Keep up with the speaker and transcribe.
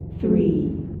Three,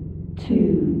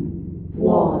 two,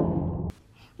 one.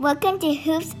 Welcome to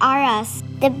Hoops R Us,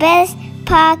 the best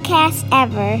podcast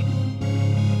ever.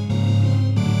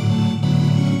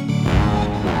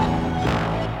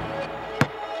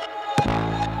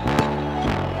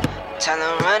 Time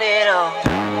to run it all.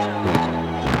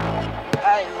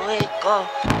 I wake up.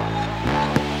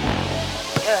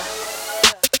 Yeah.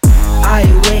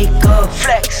 I wake up.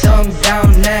 Flex. Thumb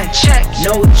down now. Check.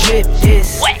 No drip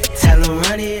this. Wet. Time to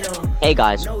run it all. Hey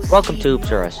guys, welcome to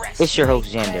Hoops R Us. It's your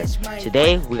host Xander.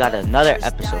 Today we got another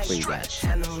episode for you guys.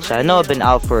 So I know I've been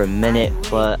out for a minute,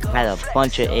 but I had a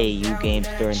bunch of AAU games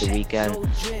during the weekend.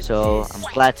 So I'm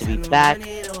glad to be back.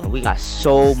 And we got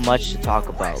so much to talk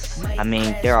about. I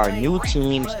mean, there are new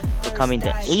teams becoming the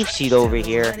 8th seed over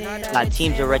here. Got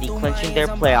teams already clinching their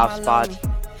playoff spots.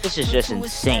 This is just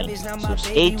insane. So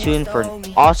stay tuned for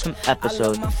an awesome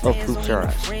episode of Hoops R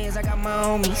Us.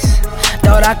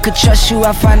 Thought I could trust you,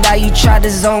 I find out you tried to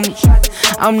zone me.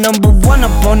 I'm number one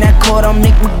up on that court, I'm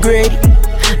Nick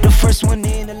McGrady. The first one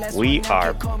in, the last We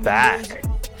are back.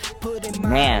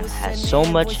 Man, has so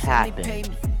much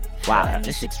happened. Wow,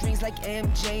 this is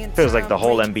Feels like the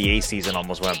whole NBA season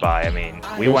almost went by. I mean,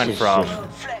 we went from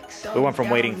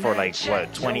waiting for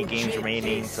 20 games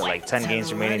remaining to 10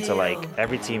 games remaining to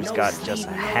every team's got just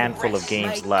a handful of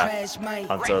games left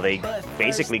until they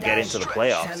basically get into the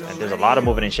playoffs. And there's a lot of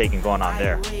moving and shaking going on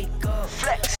there.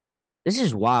 This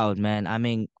is wild, man. I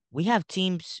mean, we have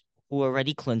teams who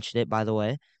already clinched it, by the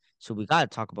way. So we got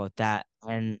to talk about that.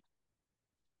 And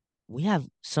we have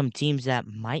some teams that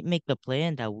might make the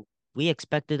play-in that we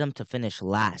expected them to finish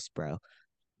last, bro.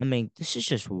 I mean, this is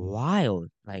just wild.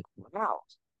 Like, wow.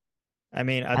 I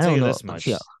mean, I'll I tell don't you know. this much.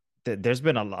 Yo, There's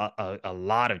been a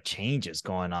lot of changes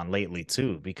going on lately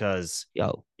too, because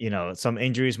yo, some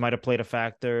injuries might have played a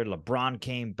factor. LeBron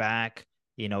came back.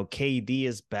 KD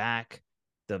is back.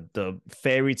 The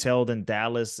fairy tale in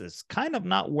Dallas is kind of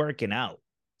not working out.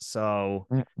 So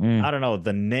mm-mm. I don't know.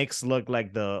 The Knicks look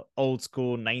like the old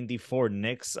school '94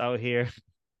 Knicks out here,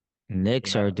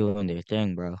 Knicks are doing their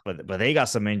thing, bro. but they got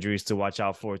some injuries to watch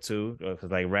out for too.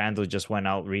 Because Randall just went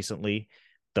out recently.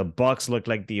 The Bucks look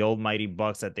like the old mighty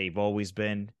Bucks that they've always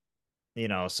been.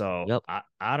 So Yep.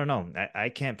 I don't know. I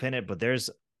can't pin it, but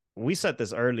we said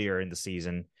this earlier in the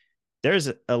season. There's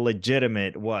a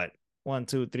legitimate what? 1,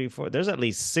 2, 3, 4. There's at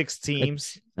least 6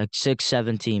 teams. Like 6,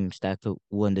 7 teams that could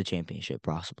win the championship,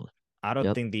 possibly. I don't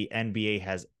Yep. think the NBA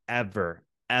has ever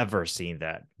seen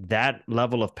that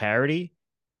level of parity.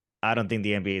 I don't think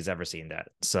the NBA has ever seen that.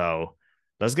 So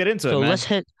let's get into it, So man.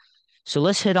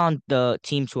 let's hit on the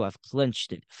teams who have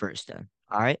clinched it first then.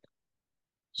 All right.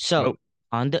 So Go.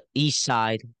 on the east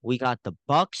side, we got the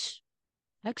Bucks,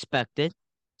 expected.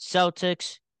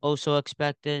 Celtics, also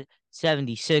expected.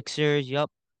 76ers, yup.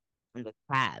 And the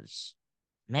Cavs.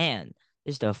 Man,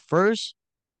 this is the first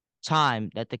time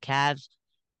that the Cavs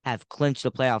have clinched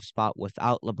the playoff spot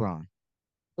without LeBron.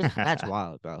 That's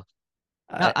wild, bro.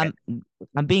 No, I-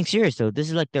 I'm being serious though. This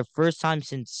is like their first time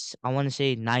since I want to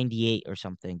say 98 or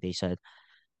something, they said.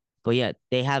 But yeah,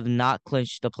 they have not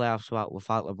clinched the playoff spot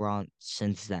without LeBron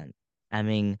since then. I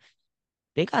mean,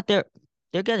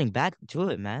 they're getting back to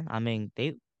it, man. I mean,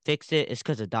 they fixed it. It's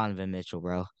because of Donovan Mitchell,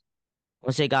 bro.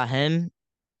 Once they got him,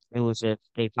 it was if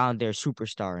they found their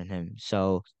superstar in him.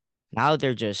 So now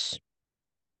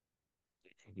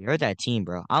you're that team,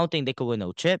 bro. I don't think they could win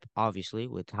no chip, obviously,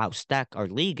 with how stacked our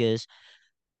league is.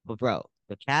 But bro,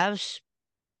 the Cavs,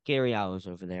 Gary Allen's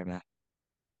over there, man.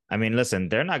 I mean, listen,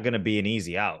 they're not going to be an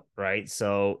easy out, right?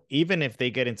 So even if they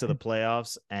get into the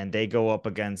playoffs and they go up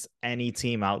against any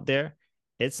team out there,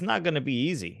 it's not going to be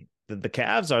easy. The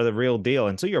Cavs are the real deal.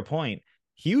 And to your point,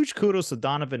 huge kudos to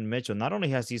Donovan Mitchell. Not only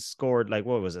has he scored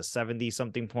 70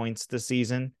 something points this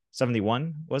season,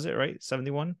 71 was it, right?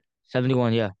 71.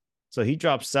 71, yeah. So he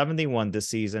dropped 71 this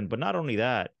season, but not only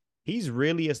that, he's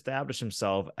really established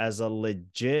himself as a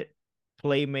legit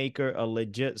playmaker, a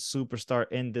legit superstar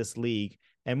in this league.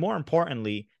 And more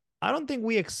importantly, I don't think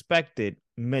we expected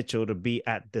Mitchell to be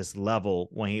at this level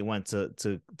when he went to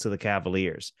the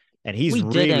Cavaliers. And he's We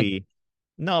really didn't.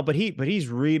 no, but he's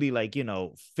really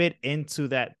fit into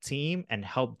that team and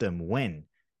helped them win.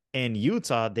 In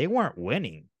Utah, they weren't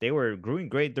winning. They were doing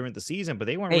great during the season, but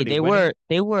they weren't Hey, really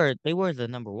they winning. were the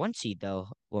number 1 seed though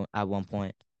at one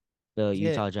point. The Yeah,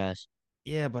 Utah Jazz.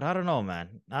 yeah, but I don't know,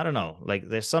 man. I don't know.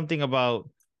 There's something about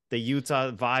the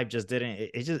Utah vibe just didn't.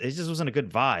 It just wasn't a good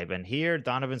vibe. And here,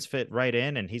 Donovan's fit right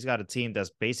in, and he's got a team that's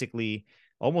basically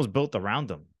almost built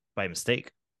around him by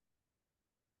mistake.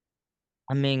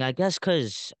 I mean, I guess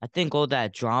because I think all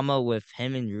that drama with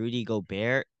him and Rudy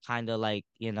Gobert kind of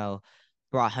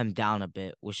brought him down a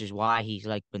bit, which is why he's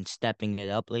like been stepping it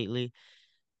up lately.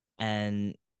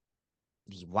 And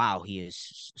wow, he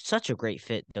is such a great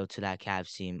fit though to that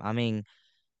Cavs team. I mean,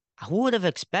 who would have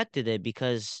expected it?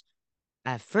 Because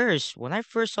at first, when I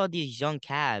first saw these young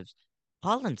Cavs,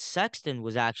 Colin Sexton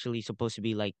was actually supposed to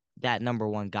be like that number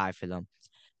one guy for them.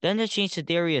 Then it changed to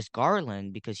Darius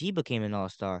Garland because he became an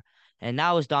all-star. And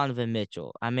now it's Donovan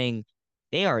Mitchell. I mean,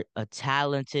 they are a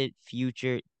talented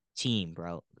future team,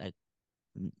 bro. Like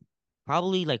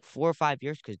probably like 4 or 5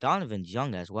 years because Donovan's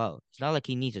young as well. It's not like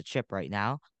he needs a chip right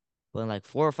now, but in like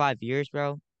 4 or 5 years,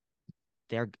 bro,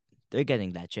 they're they're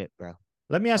getting that chip, bro.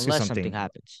 Let me ask you Unless something something.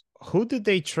 happens. Who did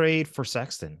they trade for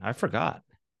Sexton? I forgot.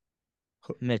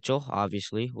 Mitchell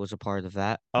obviously was a part of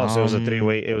that. Oh, so it was a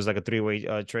three-way. It was like a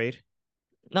three-way trade.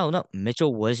 No, no.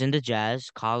 Mitchell was in the Jazz.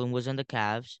 Colin was in the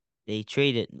Cavs. They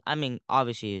traded. I mean,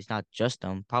 obviously it's not just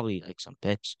them. Probably like some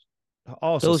picks.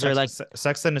 Oh, so Those are like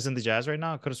Sexton is in the Jazz right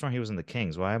now. I could have sworn he was in the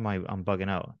Kings. Why am I'm bugging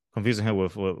out? Confusing him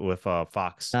with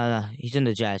Fox. no, no. He's in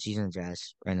the Jazz. He's in the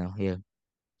Jazz right now. Yeah,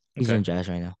 he's in Okay. the Jazz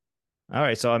right now. All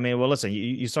right. So I mean, well, listen,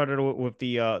 you started with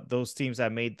the those teams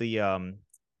that made the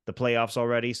playoffs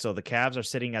already. So the Cavs are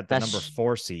sitting at the number That's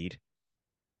 4 seed,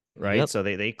 right? yep. So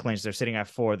they clinched. They're sitting at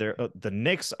 4. They're the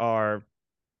Knicks are a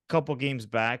couple games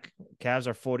back. Cavs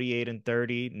are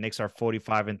 48-30. Knicks are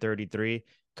 45-33.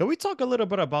 Can we talk a little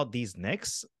bit about these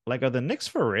Knicks? Like, are the Knicks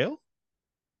for real?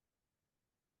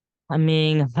 I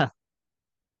mean,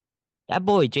 that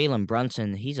boy Jalen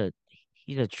Brunson. He's a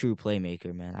true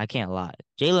playmaker, man. I can't lie.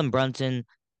 Jalen Brunson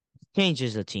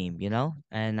changes the team,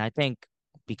 and I think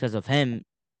because of him,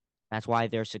 that's why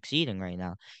they're succeeding right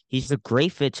now. He's a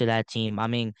great fit to that team. I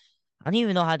mean, I don't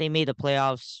even know how they made the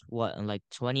playoffs, what, in like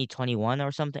 2021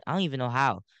 or something? I don't even know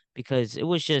how because it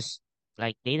was just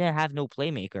like they didn't have no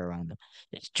playmaker around them.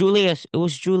 It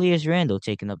was Julius Randle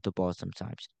taking up the ball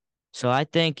sometimes. So I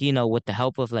think, with the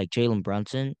help of like Jalen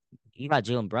Brunson, you got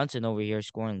Jalen Brunson over here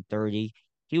scoring 30.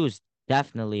 He was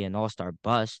definitely an all-star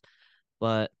bust,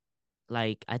 but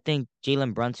like I think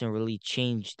Jalen Brunson really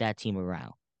changed that team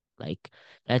around. Like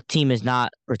that team is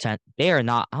not pretend. They are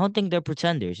not. I don't think they're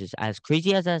pretenders. As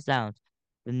crazy as that sounds,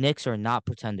 the Knicks are not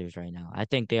pretenders right now. I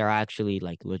think they are actually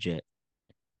like legit.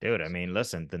 Dude, I mean,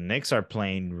 listen, the Knicks are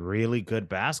playing really good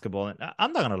basketball. And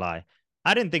I'm not gonna lie,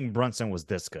 I didn't think Brunson was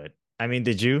this good. I mean,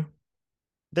 did you?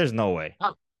 There's no way.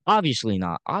 Obviously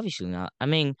not. Obviously not. I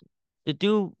mean, the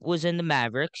dude was in the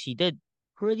Mavericks. He did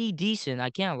pretty decent. I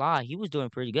can't lie. He was doing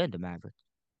pretty good in the Mavericks.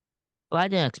 But I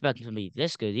didn't expect him to be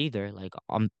this good either. Like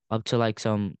I'm up to like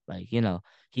some like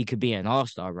he could be an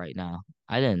all-star right now.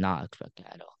 I did not expect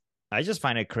that at all. I just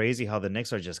find it crazy how the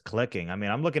Knicks are just clicking. I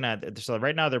mean, I'm looking at so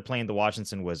right now they're playing the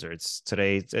Washington Wizards.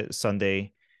 Today, it's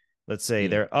Sunday. Let's say Yeah.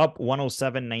 they're up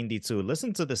 107-92.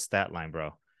 Listen to the stat line,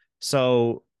 bro.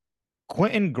 So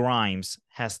Quentin Grimes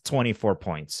has 24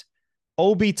 points.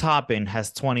 Obi Toppin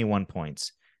has 21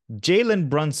 points. Jalen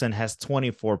Brunson has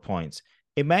 24 points.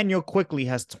 Emmanuel Quickly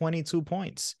has 22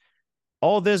 points.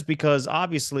 All this because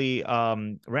obviously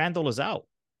Randall is out.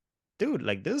 Dude,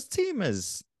 like this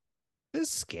is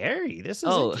scary. This is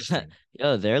Oh, interesting.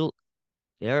 yo,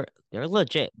 they're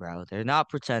legit, bro. They're not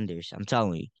pretenders. I'm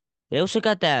telling you. They also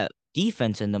got that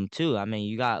defense in them too. I mean,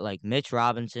 you got like Mitch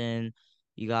Robinson,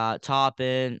 you got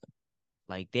Toppin.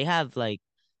 Like they have like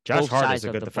Josh both Hart is sides a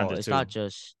of good the ball. defender It's not too.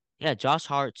 just yeah, Josh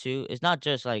Hart too. It's not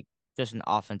just like just an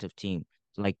offensive team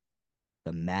like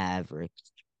the Mavericks.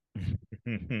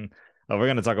 Oh, we're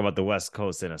gonna talk about the West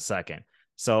Coast in a second.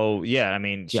 So yeah, I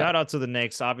mean, Yeah. shout out to the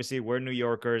Knicks. Obviously, we're New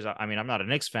Yorkers. I mean, I'm not a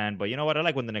Knicks fan, but you know what? I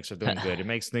like when the Knicks are doing good. It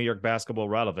makes New York basketball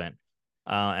relevant.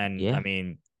 And I Yeah.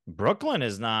 mean, Brooklyn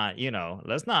is not.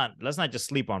 Let's not just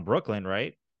sleep on Brooklyn,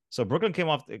 right? So Brooklyn came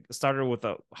off, started with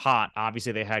a hot.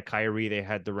 Obviously, they had Kyrie, they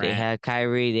had They Durant. had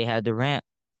Kyrie, they had Durant.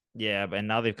 Yeah, and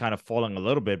now they've kind of fallen a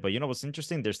little bit. But you know what's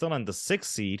interesting? They're still in the 6th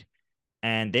seed,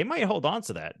 and they might hold on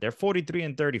to that. They're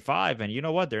 43-35, and you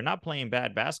know what? They're not playing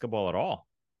bad basketball at all.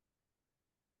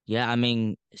 Yeah, I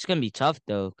mean, it's gonna be tough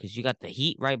though, because you got the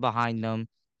Heat right behind them.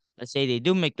 Let's say they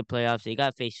do make the playoffs, they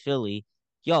gotta face Philly.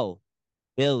 Yo,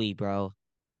 Philly, bro.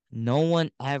 No one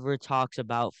ever talks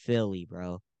about Philly,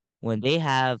 bro. When they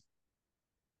have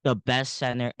the best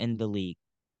center in the league.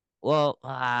 Well,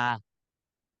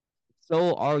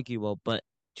 so arguable, but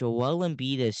Joel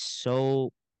Embiid is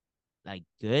so like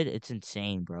good. It's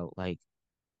insane, bro. Like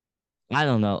I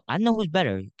don't know. I know who's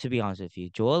better, to be honest with you,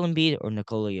 Joel Embiid or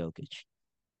Nikola Jokic.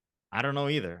 I don't know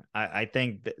either. I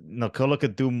think that Nikola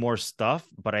could do more stuff,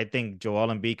 but I think Joel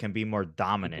Embiid can be more He could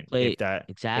dominant play if that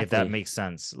exactly. makes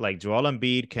sense. Like Joel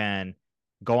Embiid can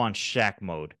go on Shaq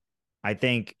mode. I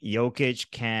think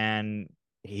Jokic can.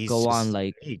 He's go on just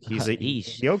like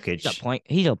Jokic.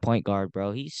 he's a point guard,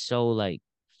 bro. He's so like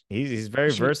He's very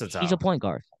he's a versatile. point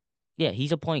guard. Yeah,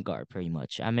 he's a point guard pretty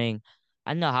much. I mean,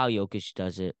 I know how Jokic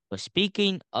does it, but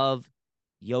speaking of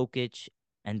Jokic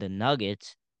and the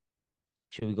Nuggets,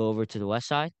 should we go over to the West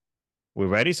Side? We're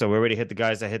ready. So we already hit the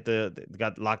guys that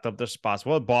got locked up their spots.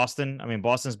 Well, Boston. I mean,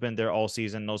 Boston's been there all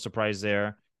season. No surprise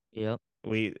there. Yep.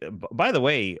 By the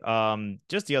way,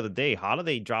 just the other day,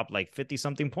 Holiday dropped like 50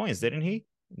 something points, didn't he?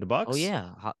 The Oh Bucks. yeah,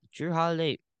 Drew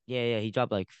Holiday. Yeah, yeah, he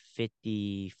dropped like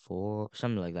 54,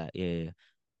 something like that. Yeah, yeah.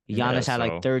 Yeah. Giannis had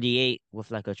like So 38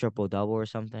 with like a triple double or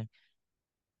something.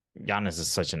 Giannis is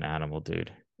such an animal,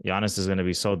 dude. Giannis is going to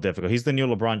be so difficult. He's the new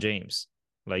LeBron James.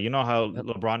 Like, you know how Yep.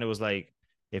 LeBron, it was like,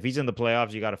 if he's in the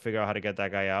playoffs, you got to figure out how to get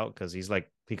that guy out because he's like,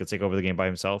 he could take over the game by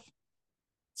himself.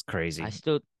 It's I crazy.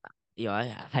 still,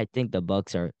 I think the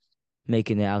Bucks are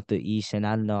making it out the East, and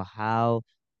I don't know how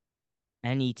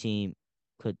any team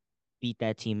could beat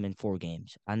that team in 4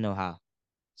 games. I know how.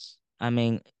 I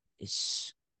mean,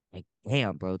 it's like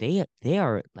damn, bro. They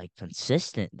are like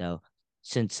consistent though.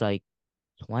 Since like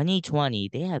 2020,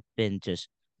 they have been just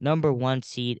number one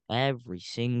seed every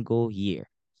single year.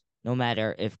 No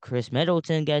matter if Chris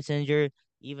Middleton gets injured,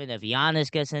 even if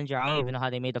Giannis gets injured, I don't even know how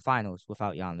they made the finals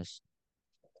without Giannis.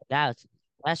 That's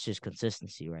that's just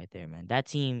consistency right there, man. That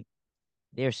team,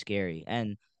 they're scary.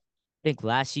 And I think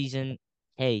last season,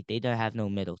 hey, they don't have no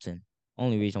Middleton.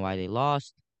 Only reason why they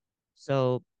lost.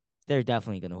 So they're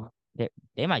definitely gonna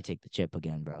they might take the chip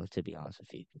again, bro, to be honest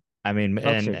with you. I mean,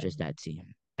 Bucks are just that team.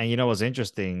 and you know what's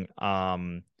interesting?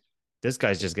 This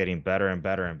guy's just getting better and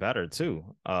better and better too.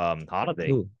 Ooh, Holiday,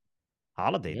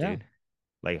 yeah. dude.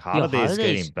 Like Yo, Holiday is getting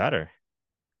Holiday's better.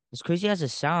 as crazy as it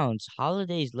sounds,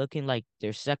 Holiday's looking like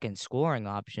their second scoring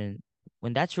option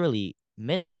when that's really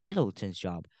Middleton's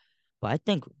job. But I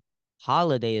think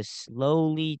Holiday is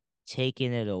slowly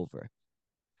taking it over.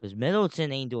 Because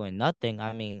Middleton ain't doing nothing.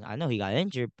 I mean, I know he got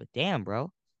injured, but damn,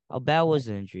 bro. How bad was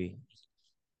the injury?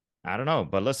 I don't know,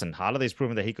 but listen, Holiday's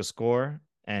proven that he could score,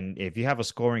 and if you have a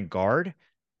scoring guard,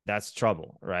 that's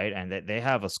trouble, right? And they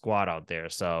have a squad out there,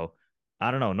 so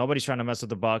I don't know. Nobody's trying to mess with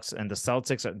the Bucks and the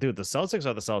Celtics. Dude, the Celtics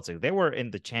are the Celtics. They were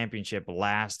in the championship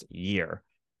last year,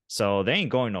 so they ain't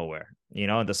going nowhere. You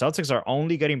know, and the Celtics are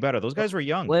only getting better. Those Wait, guys were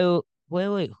young.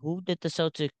 wait. Who did the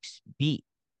Celtics beat?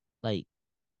 Like,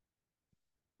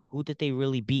 who did they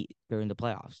really beat during the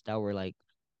playoffs that were like,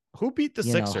 Who beat the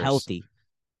Sixers? healthy?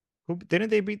 Who didn't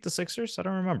they beat the Sixers? I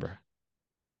don't remember.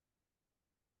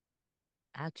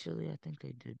 Actually, I think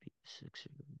they did beat the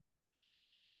Sixers.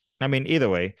 I mean, either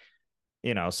way,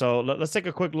 so let's take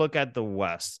a quick look at the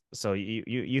West. So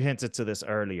you hinted to this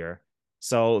earlier.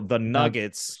 So the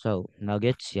Nuggets,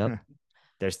 Nuggets, yep.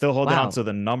 they're still holding on Wow. to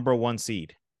the number one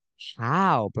seed.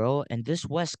 How, bro? And this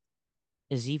West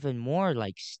is even more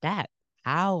like stacked.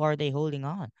 How are they holding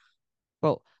on?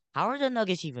 Bro, how are the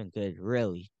Nuggets even good,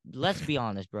 really? Let's be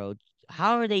honest, bro.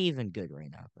 How are they even good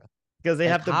right now, bro? Because Like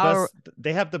how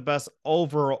they have the best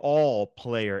overall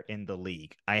player in the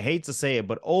league. I hate to say it,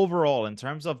 but overall, in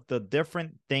terms of the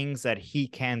different things that he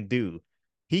can do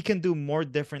more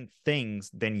different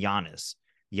things than Giannis.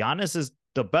 Giannis is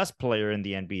the best player in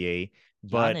the NBA,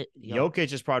 but Giannis, yo,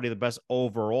 Jokic is probably the best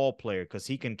overall player because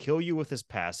he can kill you with his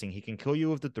passing, he can kill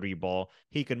you with the three ball,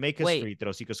 he can make his wait, free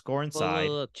throws, he could score inside.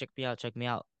 look, check me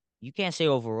out. You can't say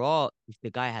overall if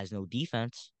the guy has no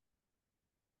defense.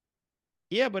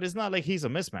 Yeah, but it's not like he's a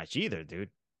mismatch either, dude.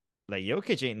 Like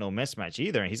Jokic ain't no mismatch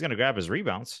either, and he's gonna grab his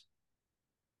rebounds.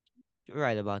 You're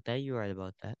right about that. You're right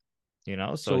about that.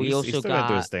 So So we he's also still gonna do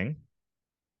got his thing.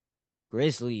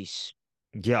 Grizzlies.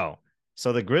 Yo,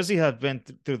 so the Grizzlies have been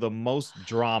through the most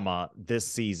drama this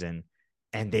season,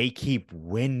 and they keep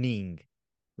winning.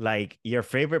 Like your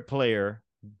favorite player,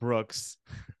 Brooks,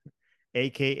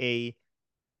 aka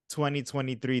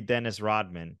 2023 Dennis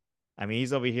Rodman. I mean,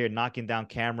 he's over here knocking down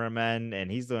cameramen,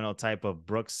 and he's doing all type of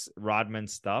Brooks Rodman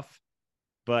stuff.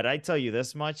 But I tell you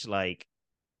this much, like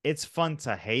it's fun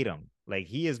to hate him. Like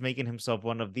he is making himself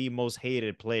one of the most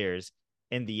hated players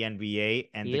in the NBA,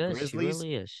 and He is. He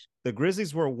really is. the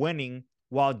Grizzlies were winning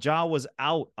while Ja was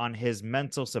out on his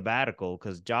mental sabbatical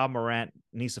because Ja Morant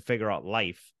needs to figure out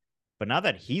life. But now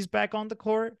that he's back on the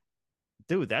court,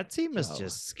 dude, that team is Yo,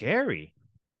 just scary.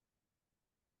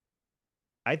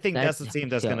 I think that that's the team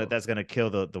yo, that's gonna kill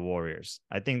the Warriors.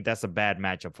 I think that's a bad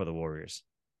matchup for the Warriors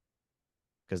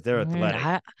because they're man,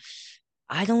 athletic.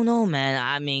 I don't know, man.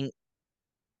 I mean,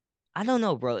 I don't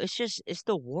know, bro. It's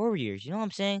the Warriors. You know what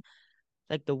I'm saying?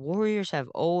 Like the Warriors have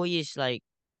always like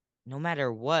no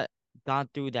matter what gone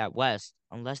through that West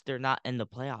unless they're not in the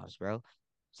playoffs, bro.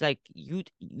 It's like you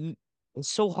it's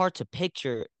so hard to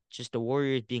picture just the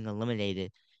Warriors being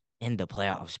eliminated in the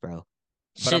playoffs, bro.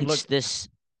 But I'm Since this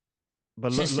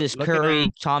but since this looking at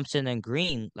Curry, Thompson, and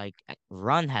Green like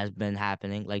run has been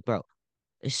happening, like bro,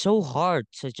 it's so hard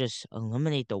to just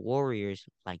eliminate the Warriors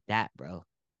like that, bro.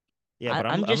 yeah, but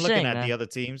I'm I'm just looking saying, at the man. other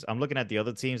teams. I'm looking at the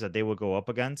other teams that they would go up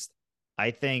against.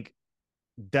 I think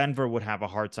Denver would have a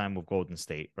hard time with Golden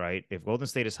State, right? If Golden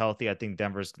State is healthy, I think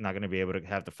Denver's not going to be able to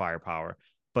have the firepower.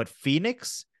 But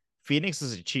Phoenix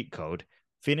is a cheat code.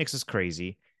 Phoenix is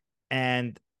crazy.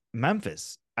 And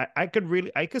Memphis, I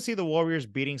could see the Warriors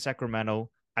beating Sacramento.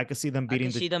 I could see them I beating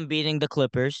can see them beating the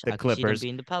Clippers. the I can see them Clippers.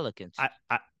 beating the Pelicans.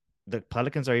 I the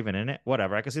Pelicans are even in it.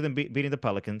 Whatever. I can see them beating the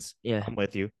Pelicans. Yeah. I'm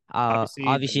with you. Obviously, the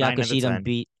Obviously I nine could and the see them 10.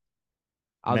 beat.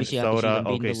 Obviously I could see Minnesota, them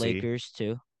beating the OKC. Lakers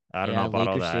too. I don't know Yeah, about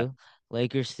all Lakers that. too.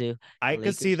 Lakers too.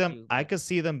 Lakers too, I bro. could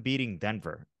see them beating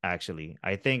Denver, actually.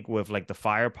 I think with like the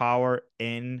firepower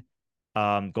in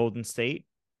Golden State,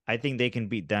 I think they can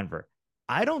beat Denver.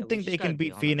 I Yeah, don't we think just they gotta can be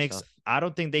beat on our Phoenix. stuff. I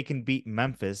don't think they can beat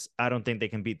Memphis. I don't think they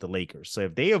can beat the Lakers. So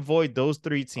if they avoid those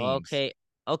three teams, Okay,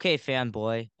 okay,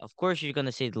 fanboy. Of course you're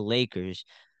gonna say the Lakers.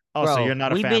 oh, so you're Bro,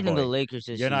 not a we beating the fanboy. Lakers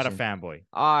this You're not a season. fanboy.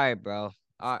 All right, bro.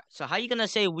 All right. So how you gonna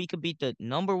say we could beat the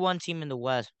number one team in the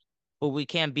West, but we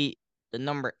can't beat the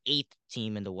number eight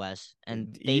team in the West?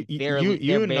 And they're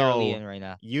barely in right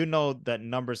now. You know that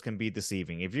numbers can be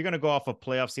deceiving. If you're gonna go off of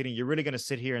playoff seeding, you're really gonna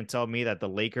sit here and tell me that the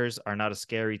Lakers are not a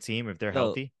scary team if they're Yo,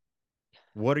 healthy?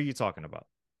 What are you talking about?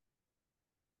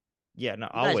 Yeah, no,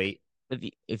 you I'll guys, wait.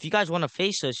 if you guys want to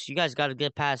face us, you guys got to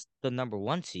get past the number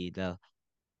one seed though.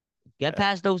 Get Uh,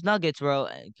 past those Nuggets, bro.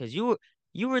 Because you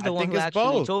were I the one think who it's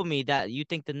actually both. told me that you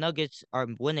think the Nuggets are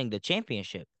winning the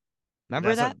championship.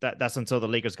 Remember that? That's until the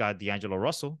Lakers got D'Angelo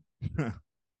Russell.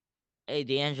 Hey,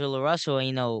 D'Angelo Russell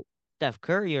ain't no Steph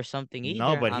Curry or something No,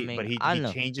 either. I but mean, I he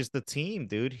know. changes the team,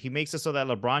 dude. He makes it so that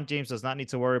LeBron James does not need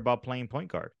to worry about playing point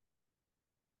guard.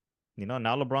 Now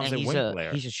LeBron's And a wing he's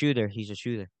player. a shooter. He's a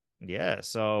shooter. Yeah,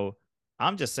 so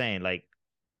I'm just saying, like,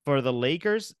 for the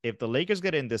Lakers, if the Lakers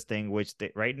get in this thing, which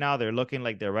right now they're looking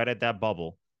like they're right at that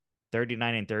bubble,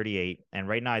 39 and 38, and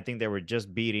right now I think they were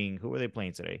just beating, who were they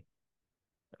playing today?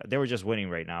 They were just winning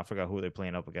right now. I forgot who they're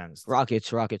playing up against.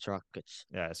 Rockets, Rockets, Rockets.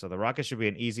 Yeah, so the Rockets should be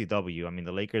an easy W. I mean,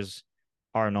 the Lakers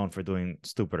are known for doing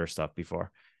stupider stuff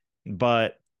before,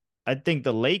 but I think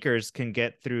the Lakers can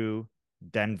get through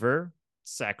Denver,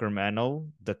 Sacramento,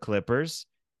 the Clippers,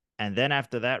 and then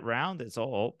after that round, it's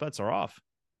all bets are off.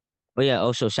 But yeah,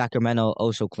 also Sacramento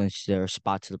also clinched their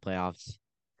spot to the playoffs.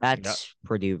 Yeah, That's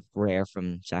pretty rare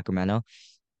from Sacramento.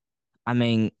 I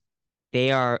mean,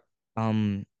 they are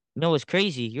it's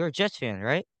crazy. You're a Jets fan,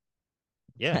 right?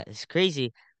 yeah. It's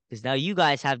crazy because now you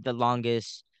guys have the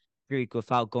longest streak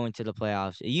without going to the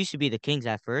playoffs. It used to be the Kings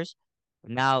at first,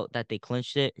 but now that they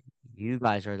clinched it, you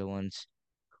guys are the ones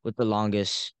with the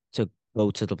longest to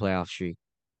go to the playoff streak.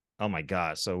 Oh my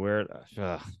God. So we're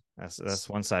that's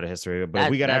one side of history. But if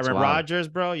we got That's Aaron wild. Rodgers,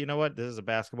 bro, you know what? This is a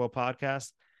basketball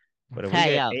podcast. But if we Hey,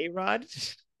 get yo, A-Rod,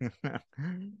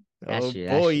 that's oh true.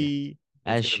 That's true. boy,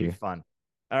 it's That's gonna be true. fun.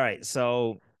 All right,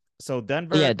 so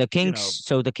But yeah, Denver, the Kings.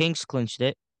 So the Kings clinched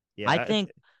it. I yeah.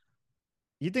 think.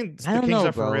 You think I the don't Kings know,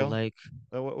 are for bro. real? Like,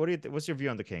 What do you what's your view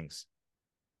on the Kings?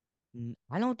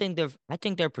 I don't think they're. I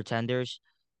think they're pretenders.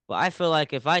 But I feel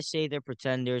like if I say they're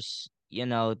pretenders,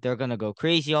 they're gonna go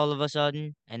crazy all of a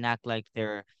sudden and act like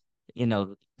they're,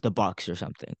 the Bucks or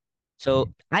something. So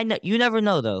I know you never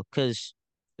know though, because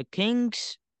the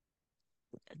Kings,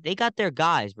 they got their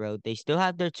guys, bro. They still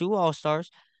have their two All-Stars,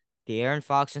 the Aaron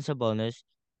Fox and Sabonis.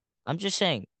 I'm just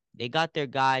saying, they got their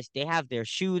guys. They have their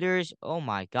shooters. Oh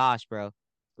my gosh, bro.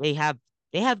 They have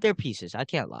they have their pieces. I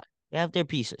can't lie. They have their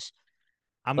pieces.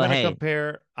 But hey,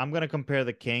 I'm gonna compare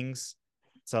the Kings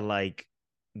to like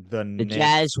the the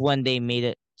Jazz Knicks. when they made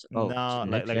it. Oh, to No,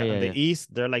 the Knicks. like Yeah, on yeah, the yeah.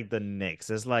 East, they're like the Knicks.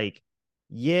 It's like,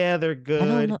 yeah, they're I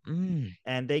don't good know.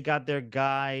 and they got their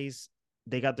guys.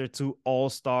 They got their two all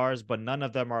stars, but none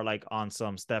of them are like on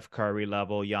some Steph Curry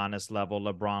level, Giannis level,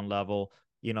 LeBron level,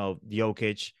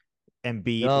 Jokic,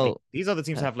 Embiid. Like Yo, these other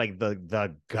teams uh, have like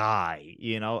the guy.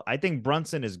 I think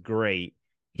Brunson is great.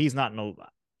 He's not no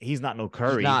he's not no he's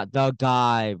Curry. not the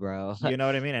guy, bro. You know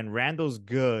what I mean? And Randall's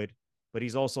good, but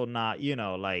he's also not,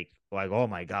 like oh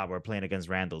my God, we're playing against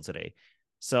Randall today.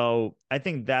 So I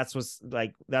think that's what's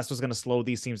gonna slow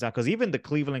these teams down. Because even the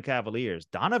Cleveland Cavaliers,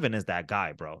 Donovan is that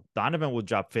guy, bro. Donovan will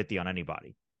drop 50 on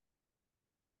anybody.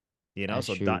 That's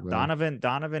So true, bro.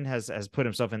 Donovan has put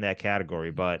himself in that category.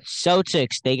 But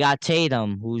Celtics, they got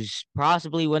Tatum, who's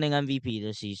possibly winning MVP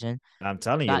this season. I'm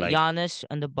telling you, Got like Giannis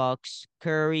and the Bucks,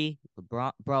 Curry,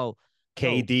 LeBron, bro. Yo,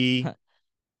 KD,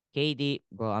 KD,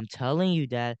 bro. I'm telling you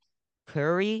that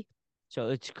Curry. So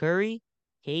it's Curry.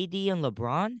 KD and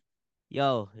LeBron,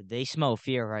 yo, they smell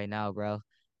fear right now, bro.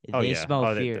 Oh They yeah. smell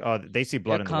Oh, fear. they see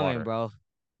They're blood in the coming, water. bro.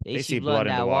 They They see see blood in blood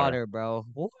in the that water. water, bro.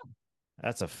 Woo.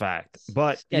 That's a fact.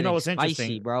 But It's you know getting what's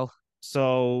spicy, interesting? bro.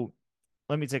 So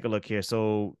let me take a look here.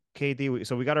 So KD,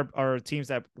 so we got our teams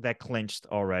that clinched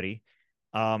already.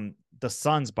 The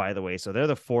Suns, by the way, so they're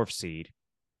the fourth seed.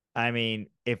 I mean,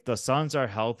 if the Suns are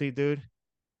healthy, dude,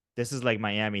 this is like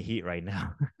Miami Heat right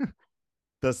now.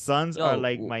 The Suns are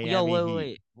like Yo, Miami wait, Heat.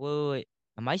 wait, wait, wait, wait.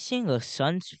 Am I seeing a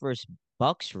Suns versus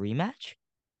Bucks rematch?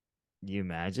 You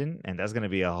imagine? And that's gonna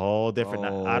be a whole different.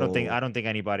 I Oh, don't think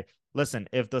anybody. Listen,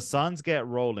 if the Suns get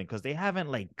rolling, because they haven't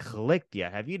like clicked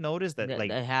yet. Have you noticed that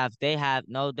like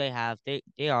no,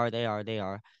 they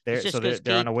are. It's just because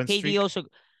they're on a win KD streak? also,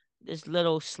 this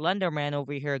little slender man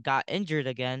over here got injured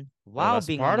again Well, while that's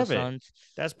being on part the of it. Suns.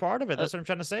 That's part of it. Uh, That's what I'm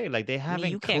trying to say. Like they I mean,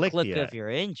 you haven't can't clicked click if yet. you're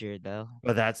injured though.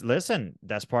 But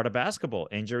that's part of basketball.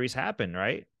 Injuries happen,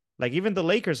 right? Like even the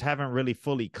Lakers haven't really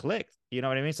fully clicked. You know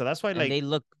what I mean? So that's why And like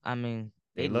I mean,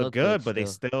 they they look look good good, but they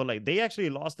still. still like they actually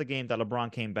lost the game that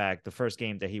LeBron came back, the first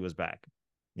game that he was back.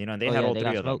 And they Oh had yeah, all they three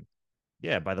got of smoked. them.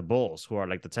 Yeah, by the Bulls, who are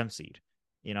like the 10th seed.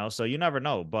 So you never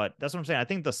know. But that's what I'm saying. I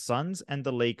think the Suns and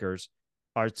the Lakers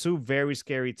are two very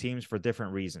scary teams for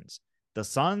different reasons. The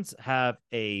Suns have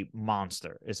a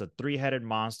monster. It's a three-headed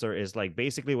monster. Is like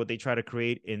basically what they try to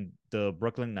create in the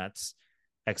Brooklyn Nets,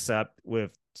 except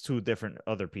with two different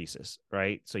other pieces,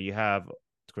 right? So you have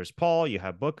Chris Paul, you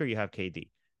have Booker, you have KD.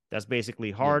 That's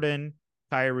basically Yeah. Harden,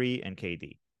 Kyrie, and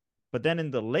KD. But then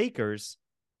in the Lakers,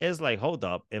 it's like, hold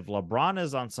up, if LeBron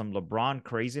is on some LeBron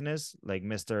craziness, like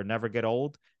Mr. Never Get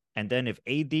Old, and then if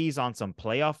AD's on some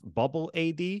playoff bubble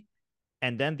AD,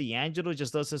 and then D'Angelo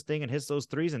just does his thing and hits those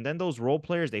threes, and then those role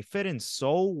players, they fit in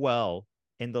so well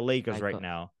in the Lakers Like right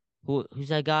now. who's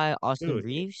that guy? Austin Dude,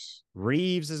 Reeves?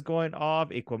 Reeves is going off,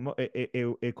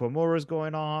 Iquamura is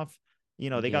going off. They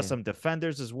got Yeah. some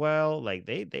defenders as well. Like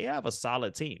they have a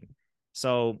solid team.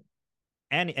 So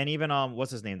and even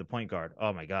what's his name, the point guard?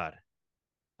 Oh my god.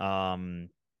 Um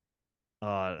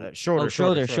Oh, Schroeder.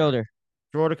 Schroeder.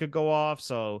 Schroeder could go off.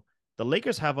 So the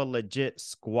Lakers have a legit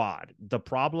squad. The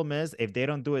problem is if they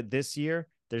don't do it this year,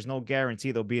 there's no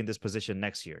guarantee they'll be in this position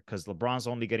next year because LeBron's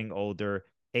only getting older,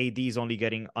 AD's only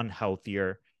getting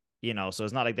unhealthier, so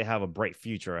it's not like they have a bright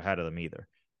future ahead of them either.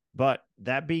 But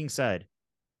that being said,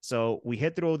 so we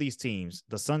hit through all these teams.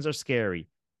 The Suns are scary.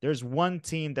 There's one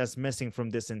team that's missing from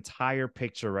this entire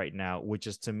picture right now, which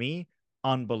is to me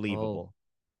Oh, unbelievable.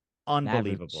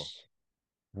 Unbelievable. Mavericks.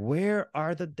 Where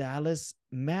are the Dallas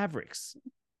Mavericks?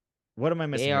 What am I They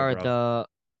missing here, are bro? the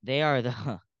they are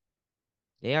the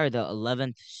they are the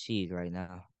 11th seed right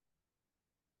now.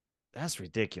 That's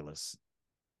ridiculous.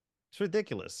 It's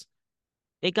ridiculous.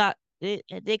 They got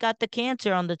the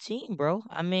cancer on the team, bro.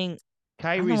 I mean,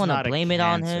 I don't Kyrie's want to not a blame it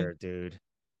on cancer, him. dude.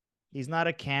 He's not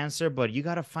a cancer, but you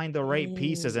got to find the right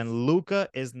pieces. Is And Luca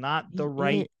is not the he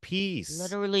right is piece.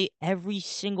 literally every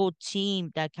single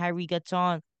team that Kyrie gets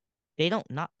on, they don't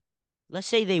not let's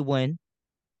say they win,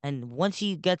 and once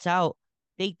he gets out,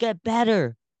 they get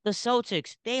better. The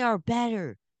Celtics, they are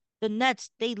better. The Nets,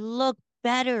 they look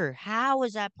better. How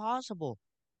is that possible?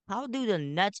 How do the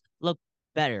Nets look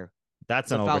better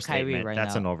That's an without Kyrie overstatement. right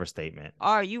That's now? an overstatement.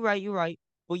 All right, you right, you right.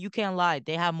 But you can't lie.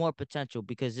 They have more potential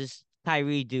because this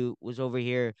Kyrie dude was over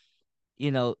here,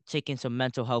 taking some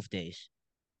mental health days.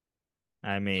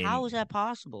 I How is mean, that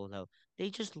possible though? They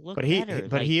just look but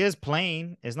better. he is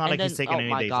playing. It's not And like he's then, taking oh any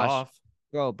my days gosh, off.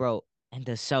 bro, and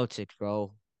the Celtics,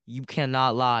 bro, you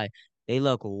cannot lie. They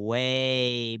look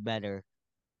way better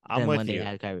I'm than when with they you.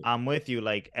 had Kyrie. I'm with you.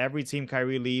 Like every team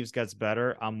Kyrie leaves gets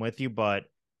better. I'm with you, but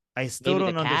I still Maybe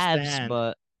the don't Cavs, understand.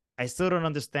 but I still don't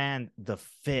understand the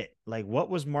fit. Like, what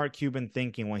was Mark Cuban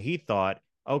thinking when he thought,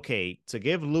 okay, to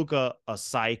give Luca a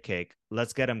sidekick,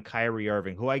 let's get him Kyrie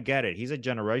Irving, who I get it. He's a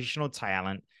generational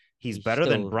talent. He's he's better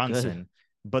than still good. Brunson.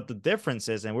 But the difference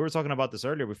is, and we were talking about this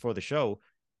earlier before the show,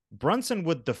 Brunson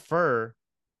would defer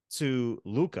to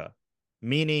Luca,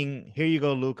 meaning, here you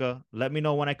go, Luca. Let me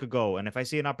know when I could go. And if I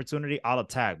see an opportunity, I'll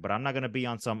attack, but I'm not going to be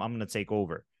on some, I'm going to take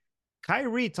over.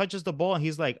 Kyrie touches the ball and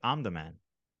he's like, I'm the man.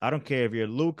 I don't care if you're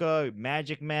Luca,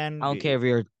 Magic I Man. don't care if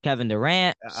you're Kevin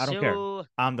Durant. I don't care. So,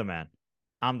 I'm the man.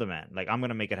 I'm the man. Like I'm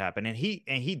gonna make it happen. And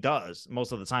he does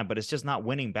most of the time, but it's just not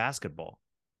winning basketball.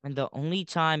 and the only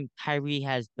time Kyrie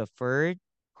has deferred,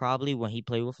 probably when he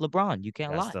played with LeBron. You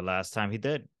can't That's lie. the last time he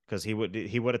did. Because he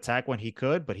would attack when he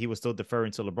could, but he was still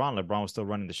deferring to LeBron. LeBron was still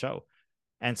running the show.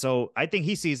 And so I think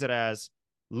he sees it as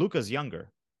Luca's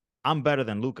younger. I'm better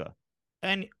than Luca.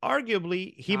 And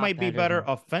arguably he Not might be better better than.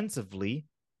 offensively,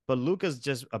 but Luca's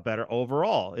just a better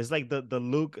overall. It's like the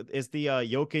Luke is the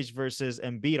Jokic versus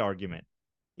Embiid argument.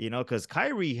 Because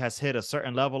Kyrie has hit a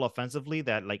certain level offensively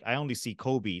that like I only see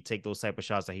Kobe take those type of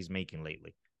shots that he's making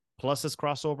lately. Plus his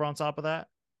crossover on top of that.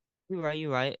 You're right,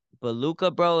 you're right. But Luca,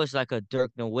 bro, is like a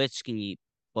Dirk Nowitzki,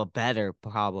 but better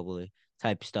probably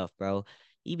type stuff, bro.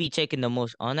 He be taking the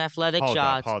most unathletic Hold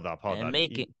up, shots hold up, hold and up.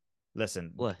 making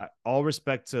Listen, what? all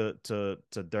respect to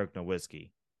Dirk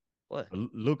Nowitzki. What?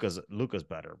 Luca's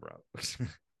better, bro.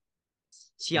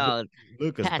 Yo,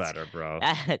 Luca's that's better, bro.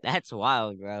 that's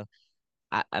wild, bro.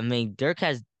 I mean, Dirk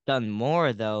has done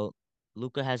more though.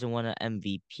 Luca hasn't won an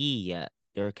MVP yet.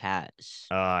 Dirk has.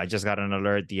 I just got an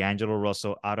alert. D'Angelo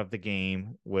Russell out of the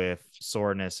game with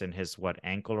soreness in his what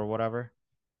ankle or whatever.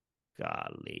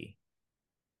 Golly,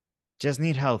 just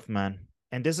need health, man.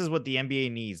 And this is what the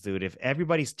NBA needs, dude. If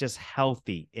everybody's just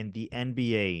healthy in the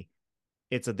NBA,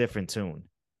 it's a different tune,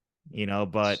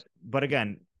 But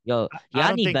again, Yo, I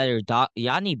don't think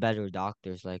y'all need better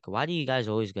doctors. Like, why do you guys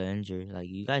always get injured? Like,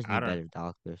 you guys I need don't better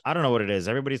doctors. I don't know what it is.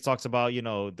 Everybody talks about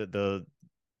the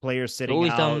players It's sitting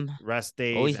out, rest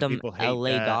days, always and them people hate LA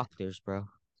that. doctors, bro.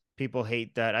 People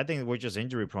hate that. I think we're just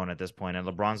injury prone at this point, and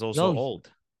LeBron's also Yo,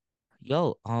 old.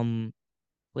 yo,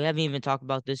 we haven't even talked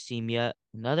about this team yet.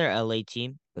 Another LA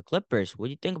team, the Clippers. What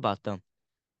do you think about them?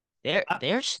 They're Uh,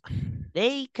 they're s-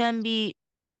 they can be.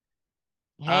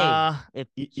 Hey, uh if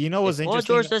you know if what's Paul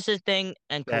George interesting? does his thing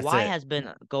and That's Kawhi it. has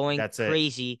been going That's it.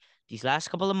 crazy these last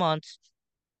couple of months,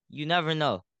 you never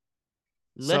know.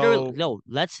 Literally, So no.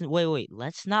 Let's wait.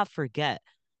 Let's not forget.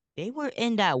 They were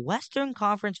in that Western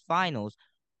Conference Finals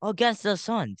against the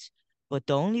Suns. But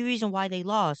the only reason why they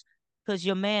lost, because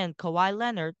your man Kawhi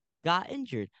Leonard got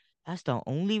injured. That's the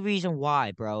only reason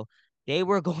why, bro. They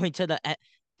were going to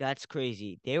that's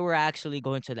crazy. They were actually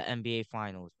going to the NBA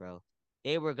Finals, bro.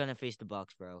 They were gonna face the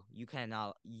Bucks, bro. You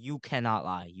cannot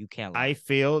lie. You can't I lie.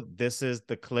 feel this is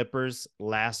the Clippers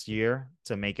last year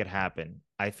to make it happen.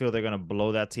 I feel they're gonna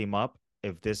blow that team up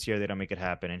if this year they don't make it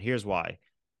happen. And here's why.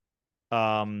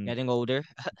 Um, Getting older.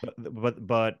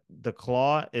 but the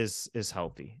claw is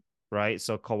healthy, right?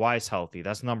 So Kawhi's healthy.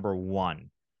 That's number one.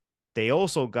 They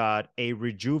also got a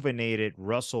rejuvenated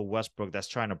Russell Westbrook that's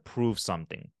trying to prove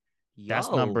something. That's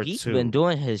Yo, number he's been two.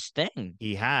 doing his thing.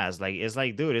 He has it's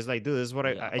like, dude, this is what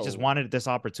I just Yo. wanted this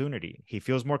opportunity. He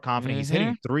feels more confident. He's Mm-hmm.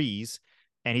 hitting threes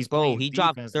and he's Bro, playing he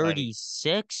dropped defense like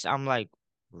 36. I'm like,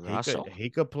 he could Russell? he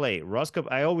could play. Russ could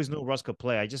I always knew Russ could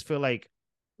play. I just feel like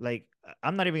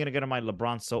I'm not even gonna get on my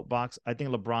LeBron soapbox. I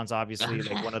think LeBron's obviously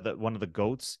like one of the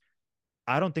goats.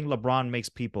 I don't think LeBron makes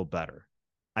people better.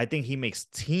 I think he makes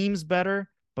teams better,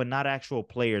 but not actual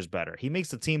players better. He makes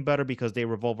the team better because they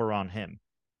revolve around him.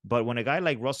 But when a guy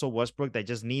like Russell Westbrook that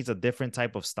just needs a different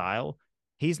type of style,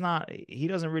 he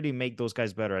doesn't really make those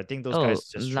guys better. I think those Oh, guys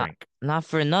just not shrink. not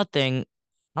for nothing.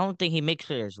 I don't think he makes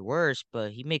players worse,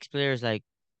 but he makes players like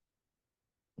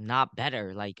not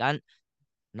better. Like I'm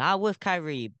not with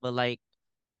Kyrie, but like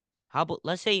how about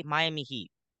let's say Miami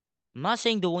Heat. I'm not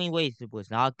saying Dwayne Wade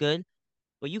was not good,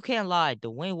 but you can't lie.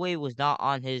 Dwayne Wade was not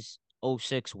on his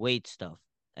 '06 Wade stuff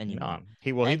No, anymore.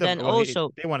 he well he And def- then well he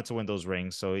also they wanted to win those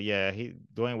rings, so yeah, he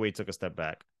Dwayne Wade took a step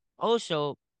back.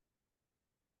 also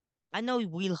I know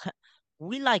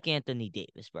we like Anthony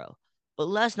Davis, bro. But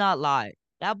let's not lie.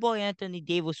 That boy Anthony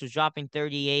Davis was dropping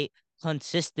 38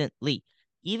 consistently,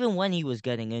 even when he was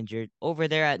getting injured over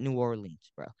there at New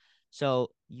Orleans, bro. So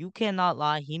you cannot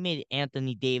lie. He made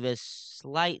Anthony Davis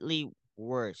slightly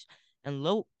worse. And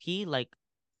low key, like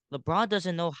LeBron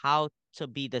doesn't know how to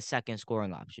be the second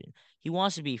scoring option. He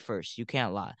wants to be first. You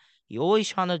can't lie. He always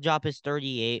trying to drop his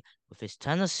 38 with his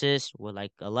 10 assists with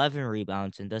like 11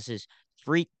 rebounds and does his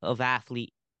freak of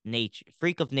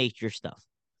nature stuff.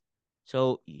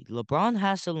 So LeBron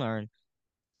has to learn,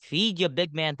 feed your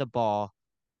big man the ball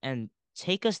and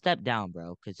take a step down,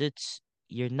 bro, because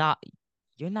you're not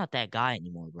you're not that guy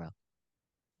anymore, bro.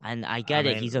 And I I get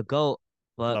it, he's mean, a GOAT,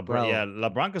 but LeBron, yeah, bro,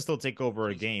 LeBron can still take over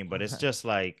a he's game, but it's just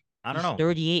like I don't he's know.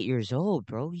 38 years old,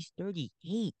 bro. He's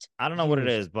 38 I don't know what it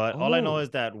years is, but all I know old. is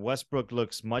that Westbrook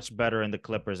looks much better in the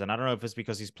Clippers. And I don't know if it's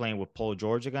because he's playing with Paul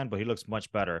George again, but he looks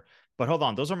much better. But hold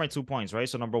on, those are my 2 points, right?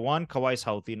 So number one, Kawhi's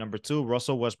healthy. Number two,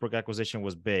 Russell Westbrook acquisition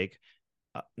was big.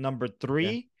 Number Yeah.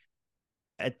 three,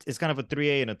 it's kind of a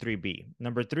 3A and a 3B.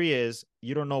 Number three is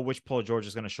you don't know which Paul George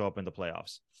is going to show up in the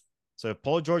playoffs. So if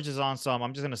Paul George is on some,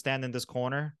 I'm just going to stand in this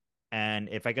corner. And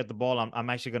if I get the ball, I'm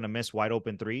actually going to miss wide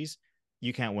open threes.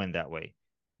 You can't win that way.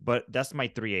 But that's my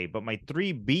 3A. But my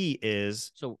 3B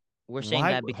is So we're saying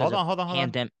why? that because Hold of on, hold on, hold on.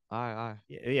 pandemic. All right.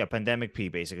 Yeah, pandemic P,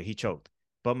 basically. He choked.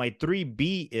 But my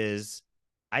 3B is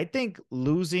I think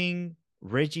losing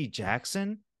Reggie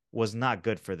Jackson was not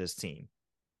good for this team.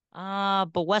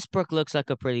 But Westbrook looks like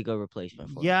a pretty good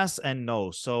replacement for him. Yes and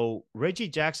no. So Reggie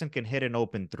Jackson can hit an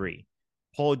open three.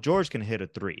 Paul George can hit a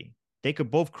three. They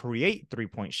could both create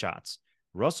 3-point shots.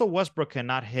 Russell Westbrook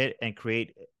cannot hit and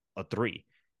create a three,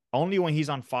 only when he's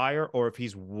on fire or if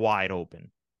he's wide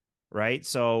open, right?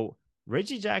 So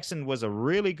Reggie Jackson was a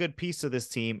really good piece of this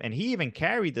team, and he even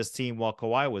carried this team while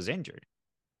Kawhi was injured.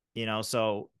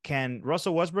 So can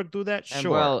Russell Westbrook do that? And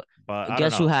Sure, bro, but I don't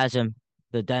guess who know. has him?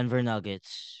 The Denver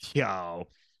Nuggets. Yo,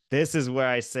 this is where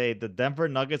I say the Denver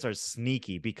Nuggets are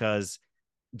sneaky because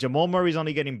Jamal Murray's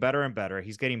only getting better and better.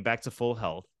 He's getting back to full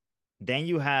health. Then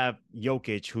you have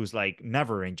Jokic, who's like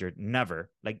never injured, never.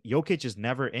 Like Jokic is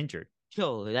never injured,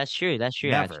 Yo, that's true. That's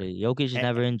true. never. Actually, Jokic is And,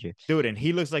 never injured. dude, and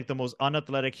he looks like the most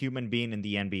unathletic human being in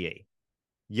the NBA.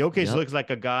 Jokic Yep. looks like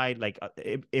a guy like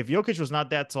if Jokic was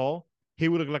not that tall, he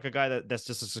would look like a guy that's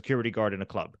just a security guard in a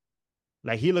club.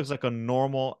 Like he looks like a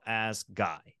normal ass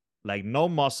guy. Like no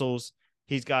muscles.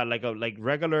 He's got like a like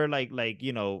regular like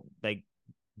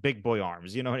big boy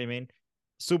arms. You know what I mean?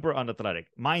 Super unathletic.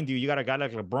 Mind you, you got a guy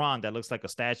like LeBron that looks like a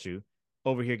statue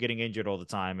over here getting injured all the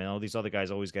time, and all these other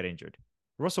guys always get injured.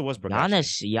 Russell Westbrook actually.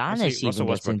 Actually, Giannis Russell even gets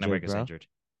Westbrook never injured, gets bro. injured.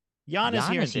 Giannis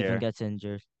here and Giannis even there. gets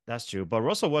injured. That's true. But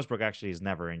Russell Westbrook actually is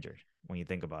never injured when you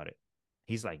think about it.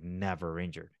 He's like never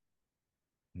injured.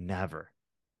 Never.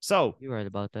 So You're right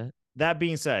about that. that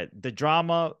being said, the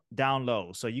drama down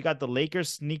low. So you got the Lakers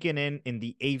sneaking in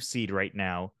the eighth seed right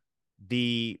now.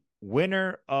 The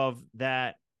winner of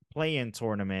that play-in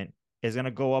tournament is going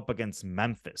to go up against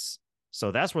Memphis.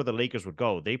 So that's where the Lakers would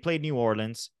go. They play New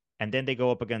Orleans, and then they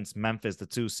go up against Memphis, the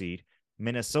two seed.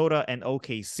 Minnesota and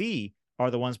OKC are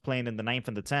the ones playing in the ninth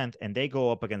and the 10th, and they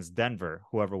go up against Denver,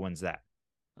 whoever wins that.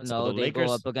 So No, the they go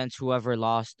Lakers. up against whoever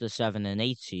lost the 7 and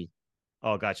 8 seed.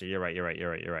 Oh, gotcha. You're right. You're right.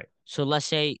 You're right. You're right. So let's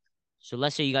say,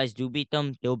 you guys do beat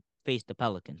them, they'll face the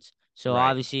Pelicans. So Right.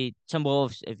 obviously,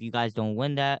 Timberwolves, if you guys don't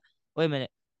win that, wait a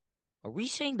minute, are we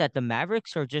saying that the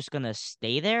Mavericks are just gonna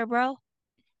stay there, bro?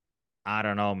 I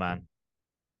don't know, man.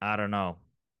 I don't know.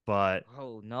 But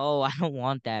Bro, no, I don't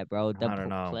want that, bro. The I don't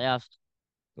know. playoffs,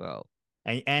 bro.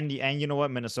 And you know what?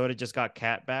 Minnesota just got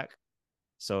Cat back.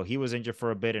 So he was injured for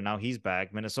a bit and now he's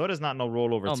back. Minnesota's not no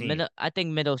rollover No, team. I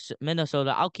think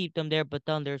Minnesota. I'll keep them there, but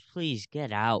Thunders, please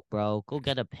get out, bro. Go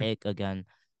get a pick again.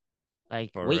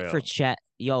 Like, For wait for real. Chet.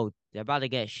 Yo, they're about to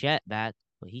get Chet back,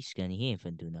 but he's skinny. He ain't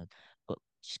finna do nothing. But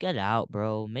just get out,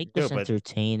 bro. Make this Dude, but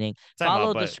entertaining. time out,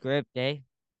 Follow the but script, eh?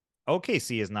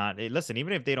 OKC is not listen,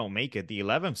 even if they don't make it, the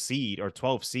 11th seed or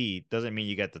 12th seed doesn't mean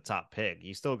you get the top pick.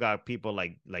 You still got people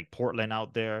like Portland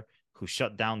out there who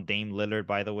shut down Dame Lillard,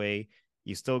 by the way.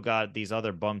 You still got these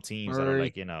other bum teams that are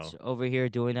Birds like, over here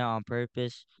doing that on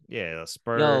purpose. yeah, the Yo,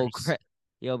 Spurs.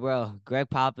 Bro, Greg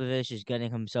Popovich is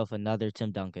getting himself another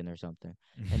Tim Duncan or something,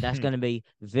 and that's gonna be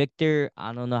Victor.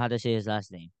 I don't know how to say his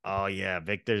last name. Oh yeah,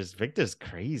 Victor's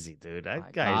crazy, dude. That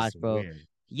My guy's gosh, bro. weird.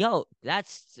 Yo,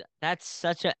 that's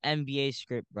such a NBA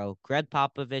script, bro. Greg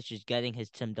Popovich is getting his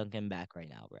Tim Duncan back right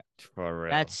now, bro. For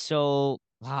That's real.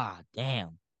 so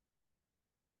damn.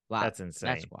 Wow, That's that's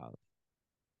insane. wild.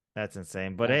 That's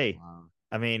insane. But That's hey, wild.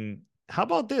 I mean, how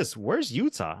about this? Where's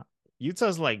Utah?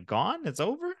 Utah's like gone. It's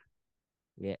over.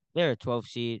 Yeah, they're a 12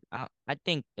 seed. I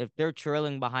think if they're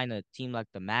trailing behind a team like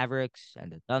the Mavericks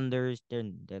and the Thunders, they're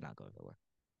not going nowhere.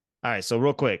 All right. So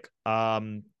real quick,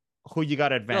 who you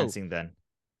got Yo, advancing then?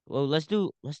 well, let's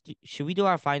do. Should we do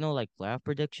our final like playoff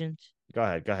predictions? Go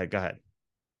ahead. Go ahead. Go ahead.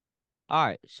 All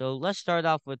right, so let's start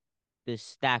off with this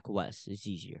stack West. It's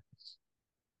easier.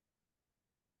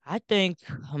 I think,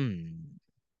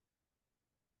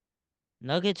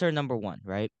 Nuggets are number one,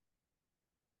 right?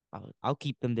 I'll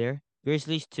keep them there.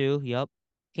 Grizzlies two, yup.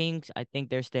 Kings, I think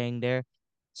they're staying there.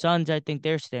 Suns, I think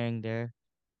they're staying there.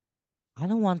 I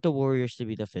don't want the Warriors to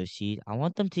be the fifth seed. I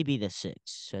want them to be the sixth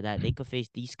so that they could face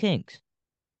these Kings.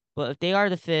 But if they are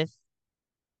the fifth,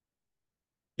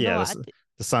 you know Yeah, what?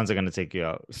 the Suns are gonna take you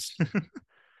out.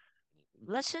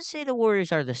 Let's just say the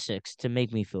Warriors are the sixth to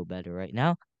make me feel better right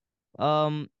now.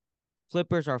 Um,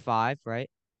 Clippers are five, right?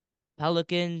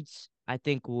 Pelicans, I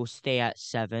think will stay at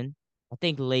seven. I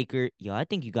think I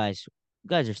think you guys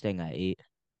are staying at eight.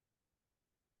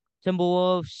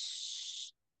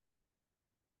 Timberwolves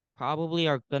probably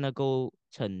are gonna go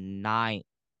to nine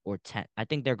or 10. I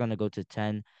think they're gonna go to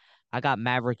 10. I got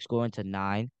Mavericks going to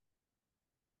nine.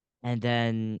 And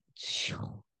then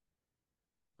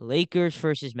Lakers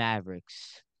versus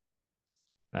Mavericks.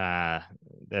 uh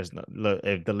there's no look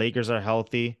if the Lakers are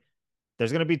healthy,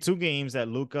 there's gonna be two games that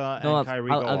Luca You know and what? Kyrie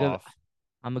go off.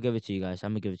 I'm gonna give it to you guys.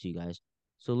 I'm gonna give it to you guys.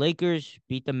 So Lakers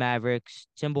beat the Mavericks.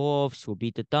 Timberwolves will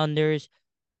beat the Thunders.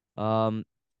 Um,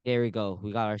 there we go.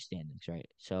 We got our standings right.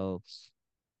 So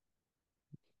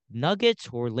Nuggets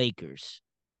or Lakers?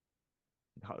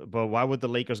 But why would the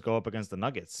Lakers go up against the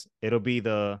Nuggets? It'll be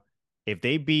if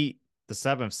they beat the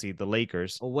seventh seed, the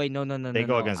Lakers, Oh wait, no, no, no, they no,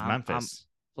 go no. against I'm. Memphis.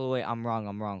 Oh wait, I'm wrong.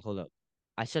 I'm wrong. Hold up.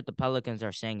 I said the Pelicans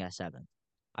are staying at 7.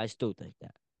 I still think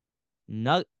that.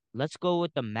 No, let's go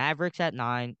with the Mavericks at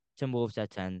 9, Timberwolves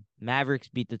at 10. Mavericks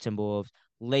beat the Timberwolves.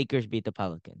 Lakers beat the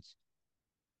Pelicans.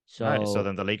 All right, so So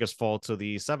then the Lakers fall to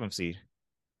the seventh seed.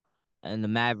 and the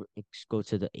Mavericks go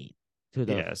to the 8. To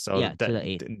the Yeah, so yeah, to the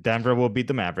 8. Denver will beat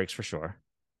the Mavericks for sure.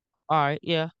 All right,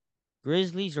 yeah.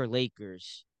 Grizzlies or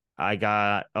Lakers?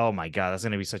 Oh my God, that's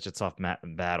going to be such a tough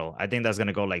battle. I think that's going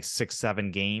to go like 6,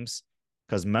 7 games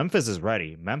because Memphis is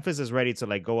ready. Memphis is ready to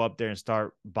like go up there and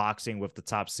start boxing with the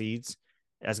top seeds.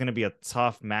 That's going to be a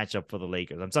tough matchup for the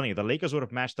Lakers. I'm telling you, the Lakers would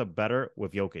have matched up better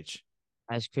with Jokic.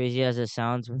 As crazy as it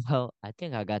sounds, bro, I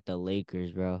think I got the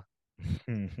Lakers, bro.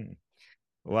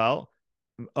 Well,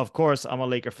 of course, I'm a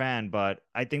Laker fan, but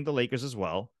I think the Lakers as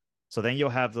well. So then you'll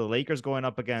have the Lakers going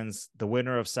up against the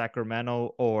winner of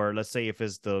Sacramento, or let's say if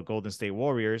it's the Golden State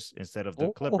Warriors instead of the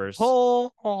Oh, Clippers.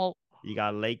 oh, oh, You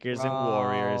got Lakers and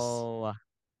Warriors. bro.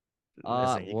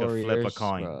 Listen, you could flip a Warriors,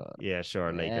 coin. bro. Yeah,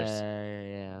 sure, Lakers.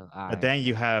 Yeah. All But right. then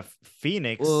you have Wait,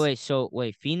 Phoenix. wait, so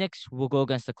wait, Phoenix will go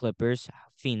against the Clippers.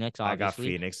 Phoenix, I got obviously.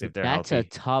 Phoenix if But they're that's a healthy.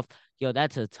 tough, yo,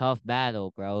 that's a tough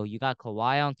battle, bro. You got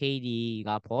Kawhi on KD, you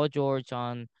got Paul George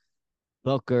on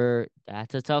Booker.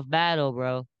 That's a tough battle,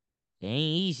 bro. It ain't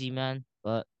easy, man.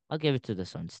 But I'll give it to the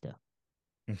Suns still.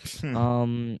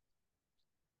 Um,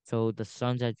 so the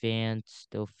Suns advance,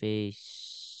 they'll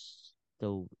face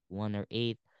the 1 or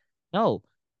 8. No,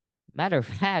 matter of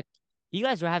fact, you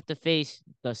guys will have to face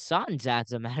the Suns,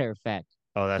 as a matter of fact.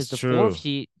 Oh, Because that's the fourth true.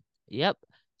 seed, yep.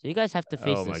 So you guys have to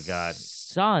face Oh the my God.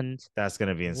 Suns, That's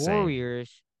gonna be insane.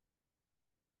 Warriors.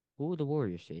 Who would the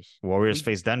Warriors face? Warriors We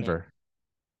face can't. Denver.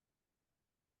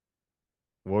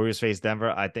 Warriors face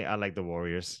Denver. I think I like the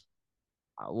Warriors.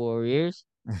 Warriors.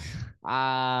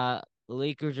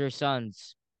 Lakers or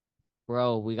Suns,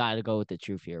 bro. We gotta go with the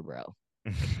truth here, bro.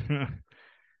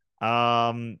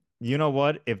 You know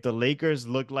what? If the Lakers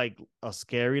look like a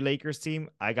scary Lakers team,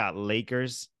 I got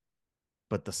Lakers.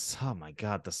 But oh my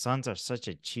God, the Suns are such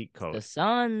a cheat The code.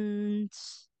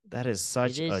 Suns. That is It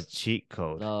such a is cheat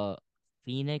code. the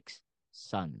Phoenix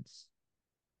Suns.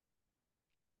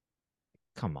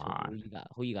 Come So who on. you got?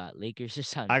 Who you got? Lakers or I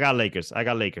Suns? got Lakers. I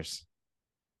got Lakers.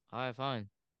 All right, fine.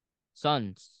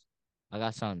 Suns. I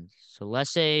got Suns. So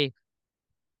let's say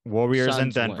Warriors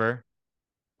and Suns win. Denver.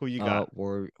 Who you got?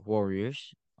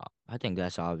 Warriors. I think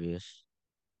that's obvious.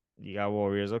 You got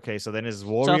Warriors. Okay, so then it's Tough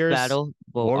Warriors, battle,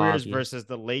 but Warriors obvious. versus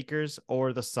the Lakers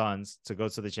or the Suns to go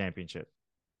to the championship.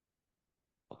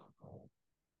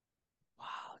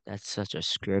 Wow, that's such a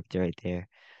script right there.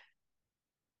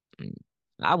 Mm,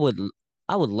 I would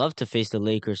I would love to face the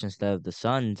Lakers instead of the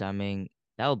Suns. I mean,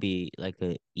 that would be like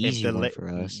a If easy the one La- for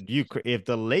us. if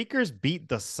the Lakers beat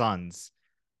the Suns,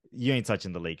 you ain't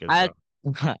touching the Lakers, I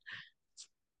bro.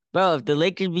 bro, if the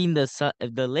Lakers being the Sun,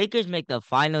 if the Lakers make the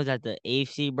finals at the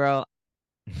AFC, bro,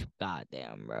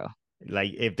 goddamn, bro.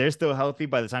 Like if they're still healthy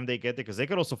by the time they get there, because they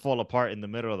could also fall apart in the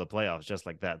middle of the playoffs just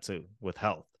like that too with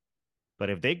health. But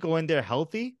if they go in there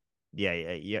healthy, yeah,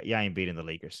 I ain't beating the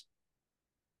Lakers.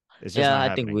 It's just Yeah, not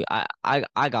I think happening.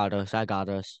 I got us. I got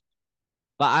us.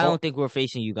 But I Oh, don't think we're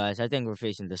facing you guys. I think we're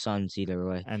facing the Suns either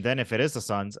way. and then if it is the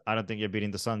Suns, I don't think you're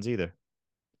beating the Suns either.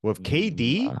 With Mm,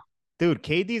 KD, dude,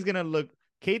 KD's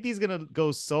gonna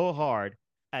go so hard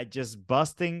at just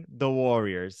busting the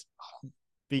Warriors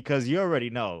because you already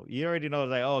know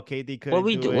like, oh, KD what couldn't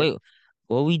we do do? it. Wait,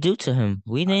 what we do to him?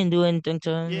 We I, didn't do anything to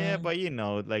him, yeah, man. but you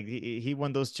know, like he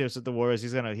won those chips with the Warriors.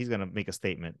 He's gonna make a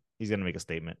statement. He's gonna make a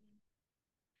statement.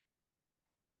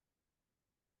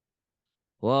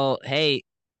 Well, hey,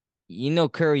 you know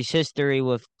Curry's history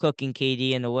with cooking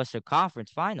KD in the Western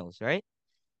Conference Finals, right?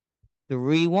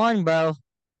 3-1, bro.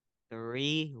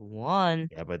 3-1.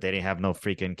 Yeah, but they didn't have no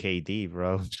freaking KD,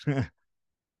 bro.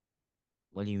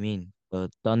 What do you mean? The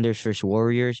Thunders versus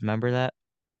Warriors. Remember that?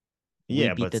 We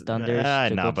Yeah, beat but the Thunders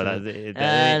to no, go but to the. it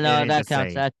No, ain't the that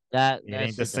counts. same. It That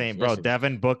ain't the shit does. same, bro. Yes, it does.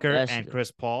 Devin Booker Yes, it and does.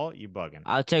 Chris Paul, you bugging.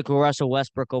 I'll take Russell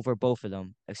Westbrook over both of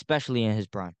them, especially in his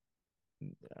prime.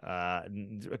 Uh,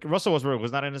 Russell Westbrook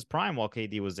was not in his prime while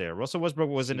KD was there. Russell Westbrook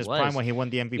Yes, was in he his prime was. when he won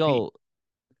the MVP. Yo,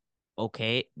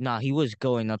 okay. Nah, he was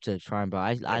going up to his prime, bro.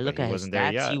 Yeah, I but look he at his wasn't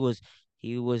there stats. yet. He was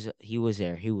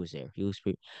there.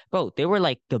 Bro, they were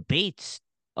like debates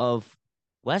of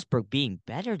Westbrook being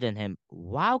better than him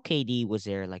while KD was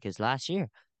there, like his last year.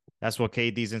 That's what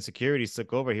KD's insecurities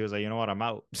took over. He was like, you know what, I'm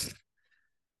out.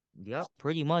 Yep,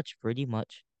 pretty much, pretty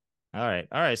much. All right,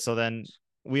 all right. So then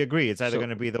We agree. It's either So going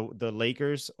to be the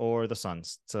Lakers or the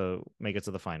Suns to make it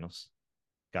to the finals.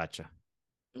 Gotcha.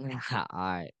 all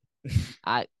right.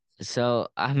 I so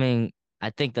I mean I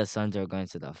think the Suns are going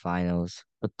to the finals,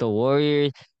 but the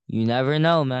Warriors, you never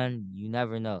know, man. You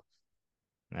never know.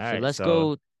 All So right. let's So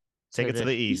go take to it to the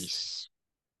the East. East.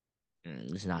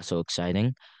 It's not so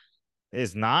exciting.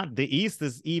 It's not. The East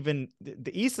is even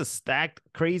the East is stacked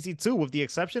crazy too, with the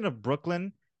exception of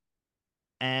Brooklyn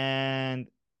and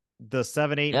the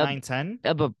 7, 8, Yep. 9, 10.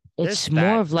 Yeah, but They're it's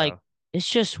more stacked, of like bro. it's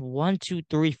just one, two,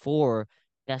 three, four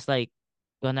that's like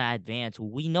gonna advance.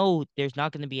 We know there's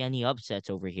not gonna be any upsets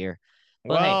over here.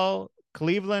 But hey, Well,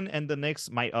 Cleveland and the Knicks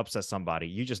might upset somebody.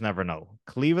 You just never know.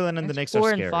 Cleveland and the that's Knicks are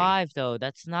four and scary. five though.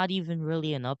 That's not even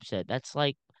really an upset. That's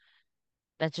like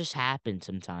that just happens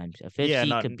sometimes. A fifth Yeah, seed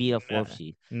no, could be a fourth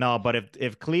seed. no, but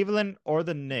if Cleveland or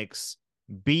the Knicks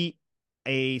beat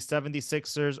a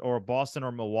 76ers or Boston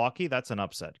or Milwaukee, that's an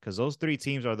upset because those three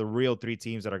teams are the real three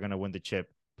teams that are going to win the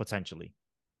chip potentially.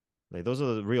 Like those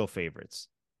are the real favorites.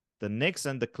 The Knicks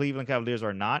and the Cleveland Cavaliers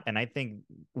are not, and I think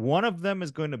one of them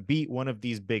is going to beat one of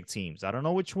these big teams. I don't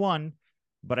know which one,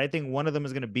 but I think one of them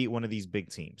is going to beat one of these big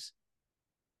teams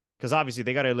because obviously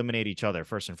they got to eliminate each other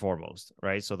first and foremost,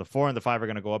 right? So the 4 and the 5 are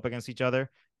going to go up against each other.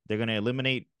 They're going to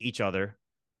eliminate each other.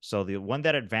 So the one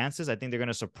that advances, I think they're going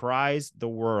to surprise the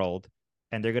world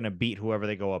and they're going to beat whoever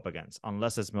they go up against,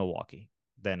 unless it's Milwaukee.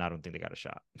 Then I don't think they got a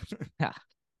shot.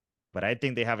 But I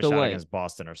think they have a So shot wait, against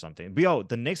Boston or something. But yo,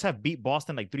 the Knicks have beat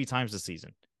Boston like 3 times this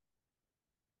season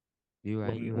you're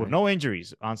right, you're with right. no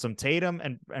injuries on some Tatum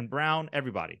and Brown,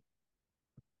 everybody.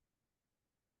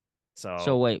 So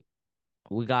So wait,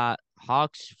 we got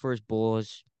Hawks versus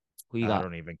Bulls. Who you I got?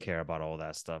 don't even care about all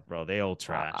that stuff, bro. They all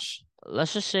Uh, trash.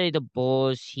 let's just say the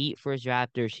Bulls, Heat versus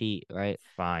Raptors, Heat, right?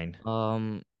 Fine.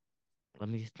 Um, let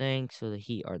me think. So the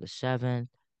Heat are the seventh,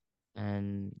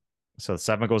 and So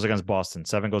 7 goes against Boston.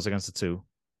 7 goes against the 2.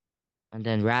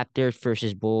 then Raptors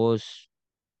versus Bulls.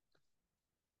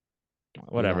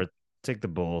 Who you got? Whatever. Take the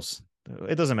Bulls.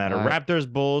 It doesn't matter. All right.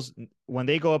 Raptors, Bulls, when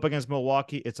they go up against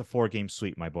Milwaukee, it's a 4 game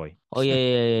sweep, my boy. Oh yeah,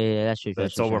 yeah, yeah, yeah. That's true. So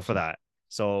That's it's true. over That's for true. that.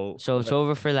 So So it's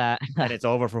over for that. and it's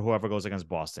over for whoever goes against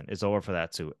Boston. It's over for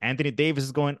that too. Anthony Davis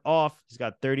is going off. He's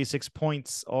got 36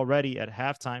 points already at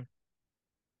halftime.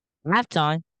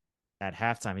 Halftime. At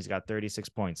halftime, he's got 36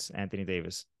 points. Anthony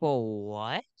Davis. For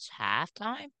what?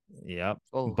 Halftime? Yep.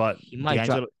 Oh, But he might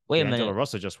drop. Wait a D'Angelo minute,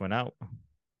 Russell just went out.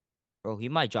 bro. He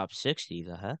might drop 60.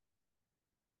 The heck?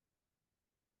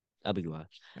 That'll be wild.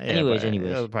 Yeah, Anyways, but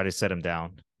anyways. it'll probably set him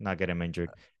down, not get him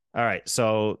injured. All right.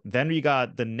 So then we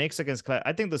got the Knicks against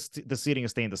I think the seeding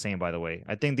is staying the same, by the way.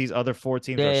 I think these other 4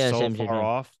 teams Yeah, are yeah, so same, same, far same.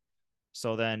 off.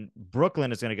 So then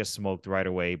Brooklyn is going to get smoked right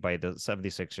away by the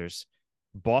 76ers.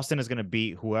 Boston is going to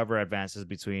beat whoever advances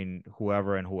between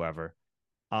whoever and whoever.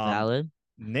 Um, Valid.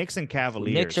 Knicks and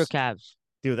Knicks or Cavaliers. Cavs?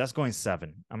 Dude, that's going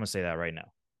 7. I'm going to say that right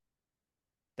now.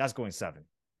 That's going 7.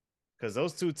 Because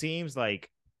those two teams, like,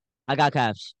 I got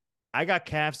Cavs. I got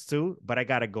Cavs too, but I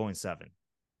got to go in 7.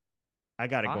 I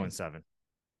got to go in Fine. 7.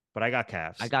 But I got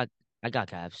I Cavs. got I got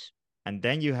Cavs. And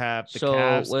then you have the So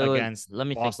Cavs wait. against Let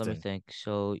me think. Let me Boston. think.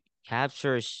 So Cavs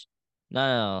first.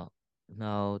 No, no,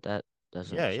 no. That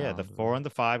doesn't Yeah. The sound 4 right. and the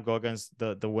 5 go against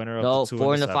the winner of the No, 2 and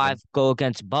four the and the five 7. go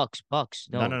against Bucks. Bucks.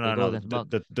 No, No, no, they no, go no. against Bucks.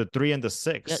 The 3 and the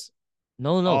Yeah. 6.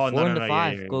 No, no. Oh, no, Four no, and the no. Yeah,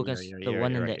 five yeah, go yeah, against yeah, the you're right.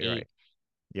 one You're and right. the You're right. eight.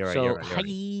 You're right. You're So, right. You're right.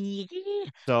 hi.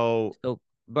 So So,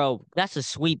 bro, that's a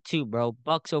sweep too, bro.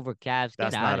 Bucks over Cavs.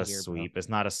 Get that's out not of a here, bro. sweep. It's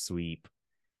not a sweep.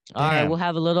 All right, we'll Damn.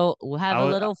 have a little. We'll have I a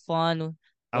was little fun,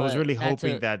 I was but really that's a.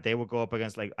 hoping Of that they would go up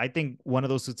against like I think one of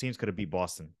those two teams could have beat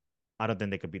Boston. I don't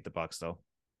think they could beat the Bucks though.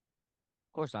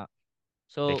 course not.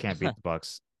 They So, can't beat the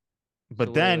Bucks. so But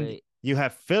wait, then wait. you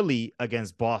have Philly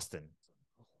against Boston.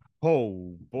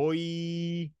 Oh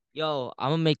boy. Yo,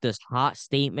 I'm gonna make this hot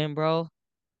statement, bro.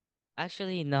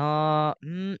 Actually, no.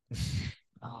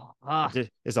 Oh,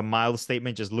 It's a mild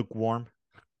statement, just lukewarm.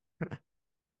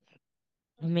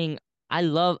 I mean, I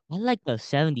like the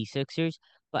 76ers,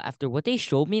 but after what they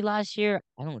showed me last year,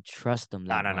 I don't trust them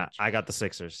No, that no, no. much. I got the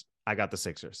Sixers. I got the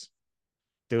Sixers.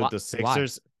 Dude, What? the Why?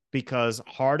 Sixers, because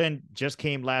Harden just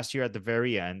came last year at the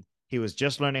very end. He was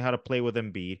just learning how to play with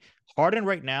Embiid. Harden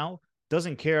right now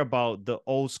doesn't care about the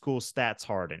old school stats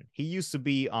Harden. He used to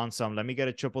be on some, let me get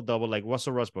a triple double like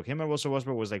Russell Westbrook. Him and Russell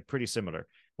Westbrook was like pretty similar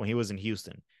when he was in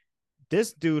Houston.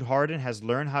 This dude, Harden, has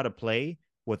learned how to play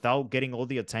without getting all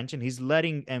the attention. He's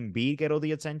letting Embiid get all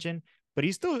the attention, but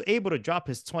he's still able to drop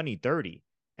his 20, 30.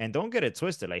 And don't get it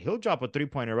twisted. Like he'll drop a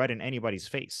 3-pointer right in anybody's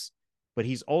face, but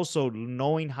he's also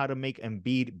knowing how to make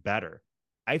Embiid better.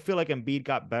 I feel like Embiid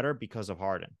got better because of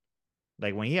Harden.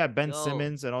 Like when he had Ben Yo,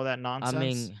 Simmons and all that I nonsense,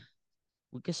 mean,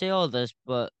 we can say all this,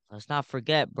 but let's not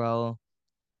forget, bro.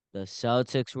 The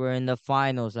Celtics were in the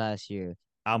finals last year.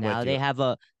 I'm with Now they you. have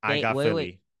a I they got wait.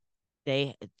 Philly.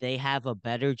 They have a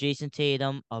better Jason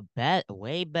Tatum, a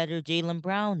way better Jalen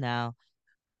Brown now.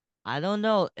 I don't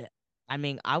know. I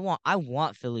mean, I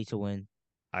want Philly to win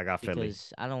I got Philly.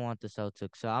 because I don't want the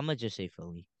Celtics. So I'm gonna just say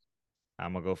Philly.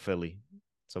 I'm gonna go Philly.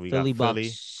 So we got Philly Philly,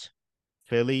 Bucks.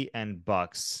 Philly, and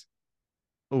Bucks.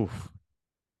 Oof.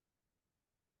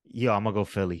 Yo, I'm gonna go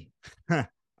Philly. I'm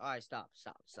All right, stop.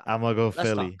 gonna go Let's talk.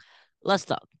 Philly Let's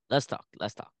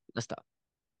talk.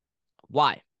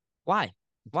 Why? Why?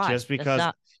 Why? just That's because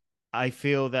not. I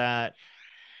feel that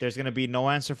there's gonna be no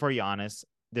answer for Giannis.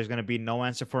 There's gonna be no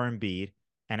answer for Embiid,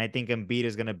 and I think Embiid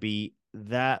is gonna be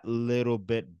that little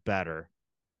bit better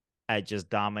at just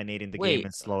dominating the game Wait,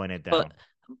 and slowing it but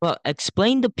down.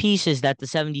 explain the pieces that the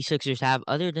 76ers have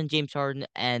other than James Harden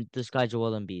and this guy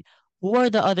Joel Embiid. Who are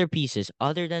the other pieces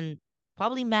other than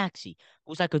probably Maxi,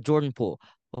 who's like a Jordan Poole?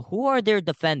 But who are their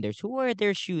defenders? Who are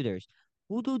their shooters?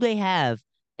 Who do they have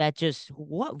that just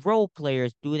what role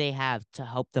players do they have to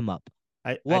help them up?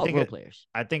 I What think role it players?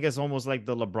 I think it's almost like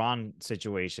the LeBron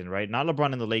situation, right? Not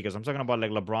LeBron in the Lakers. I'm talking about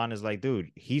like LeBron is like, dude,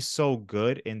 he's so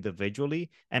good individually,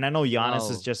 and I know Giannis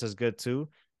is Bro, just as good too.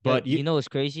 yo, But you know what's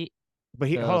crazy? but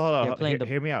hold They're on, playing the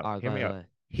hear me out, all right, hear me go out. ahead.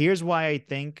 Here's why I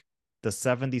think the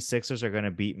 76ers are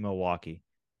gonna beat Milwaukee.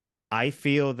 I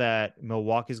feel that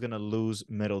Milwaukee's gonna lose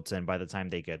Middleton by the time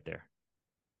they get there.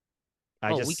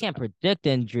 I Oh, we just can't predict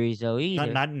injuries though either.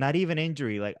 not even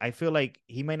injury. Like I feel like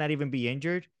he might not even be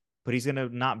injured, but he's gonna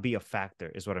not be a factor,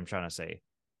 is what I'm trying to say.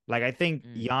 Like I think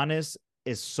Mm. Giannis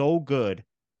is so good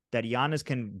that Giannis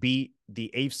can beat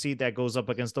the eighth seed that goes up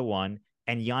against the one,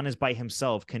 and Giannis by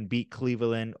himself can beat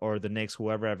Cleveland or the Knicks,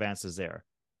 whoever advances there.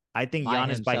 I think By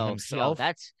Giannis by himself. Yo, himself,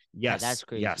 that's yes,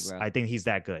 crazy, yes, bro. I think he's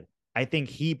that good. I think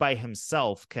he by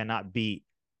himself cannot beat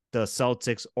the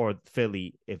Celtics or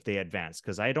Philly if they advance,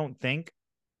 because I don't think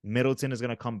Middleton is going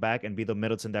to come back and be the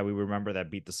Middleton that we remember that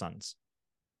beat the Suns.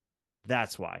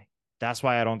 That's why. That's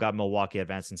why I don't got Milwaukee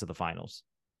advancing to the finals.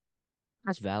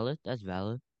 That's valid. That's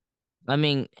valid. I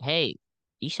mean, hey,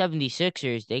 these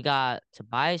 76ers, they got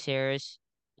Tobias Harris.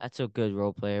 That's a good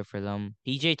role player for them.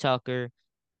 PJ Tucker,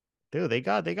 Dude, they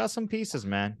got some pieces,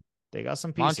 man. They got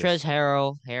some Montrez pieces.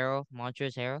 Montrez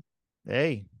Harrell,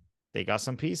 Hey, they got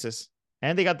some pieces.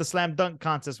 And they got the slam dunk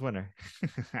contest winner.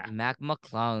 Mac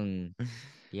McClung.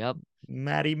 Yep.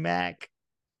 Matty Mac.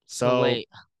 So So wait,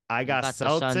 I you got got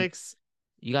the Sun, Celtics.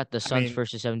 you got the I Suns mean,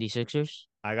 versus 76ers?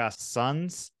 I got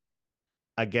Suns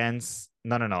against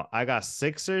no. I got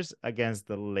Sixers against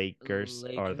the Lakers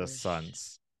or the Lakers.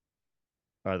 Suns.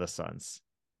 Or the Suns.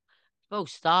 Bro,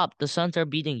 stop. The Suns are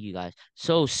beating you guys.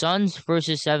 So Suns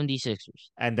versus 76ers.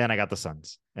 And then I got the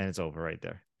Suns, and it's over right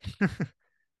there.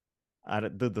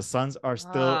 Dude, the Suns are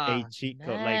still a Ah, cheat code.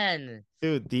 Like, man.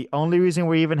 dude, the only reason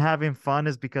we're even having fun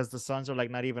is because the Suns are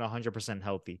like not even 100%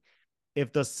 healthy.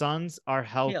 If the Suns are Yeah,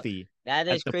 healthy that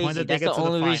at is the point crazy. that they That's get the to the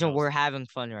only reason we're finals, having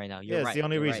fun right now. yeah, You're it's the right.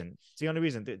 only You're right. reason. It's the only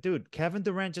reason. Dude, Kevin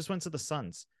Durant just went to the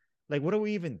Suns. Like, what are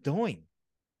we even doing?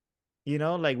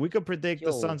 Like we could predict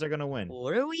the Yo, Suns are gonna win.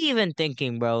 what are we even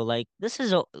thinking, bro? Like, this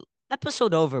is a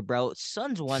episode over, bro.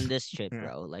 Suns won this shit,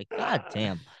 bro. Like, god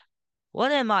damn.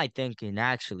 What am I thinking,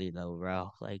 actually, though,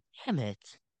 bro? Like, damn it.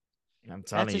 I'm That's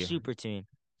telling a you. super team.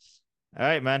 All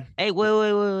right, man. Hey,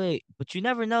 wait. But you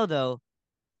never know, though.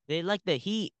 They like the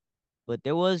Heat, but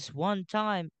there was one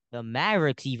time the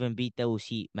Mavericks even beat those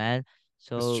Heat, man. It's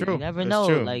So you true. never It's know.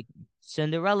 true. Like,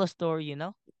 Cinderella story, you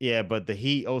know? Yeah, but the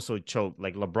Heat also choked.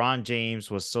 Like LeBron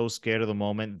James was so scared of the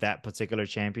moment that particular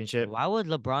championship. Why would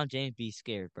LeBron James be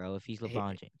scared, bro, if he's He,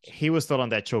 LeBron James? he was still on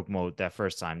that choke mode that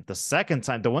first time. The second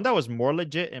time, the one that was more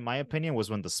legit, in my opinion, was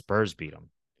when the Spurs beat him.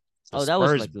 The Oh, that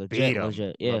was Spurs like beat legit, him.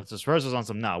 legit. Yeah. The Spurs was on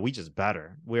some. Nah, we just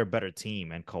better. We're a better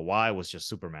team, and Kawhi was just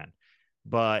Superman.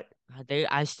 But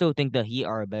I still think the Heat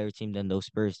are a better team than those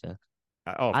Spurs, though.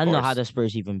 oh, of I don't know how course, the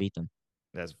Spurs even beat them.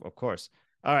 that's of course.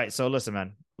 All right, so listen,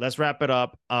 man. Let's wrap it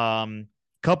up.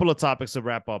 Couple of topics to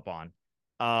wrap up on.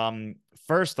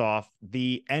 First off,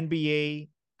 the NBA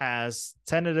has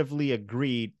tentatively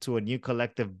agreed to a new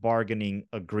collective bargaining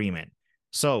agreement.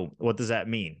 So, what does that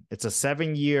mean? It's a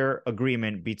 7-year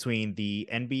agreement between the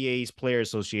NBA's Player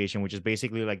Association, which is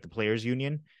basically like the players'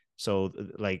 union. So,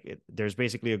 like, there's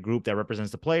basically a group that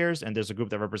represents the players, and there's a group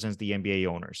that represents the NBA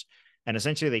owners. And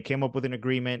essentially, they came up with an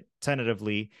agreement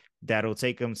tentatively that'll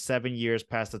take them 7 years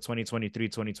past the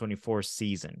 2023-2024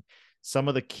 season. Some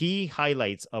of the key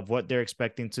highlights of what they're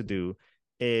expecting to do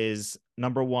is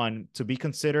number one, to be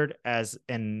considered as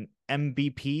an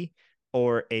MVP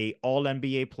or a all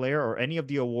NBA player or any of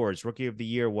the awards, rookie of the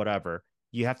year, whatever,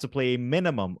 you have to play a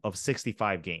minimum of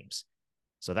 65 games.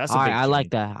 So that's All a right, big I like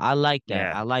change. that. I like that.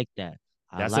 Yeah. I like that.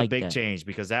 I That's a like big that. change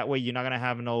because that way you're not gonna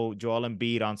have no Joel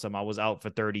Embiid on some I was out for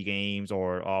 30 games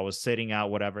or I was sitting out,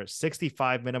 whatever.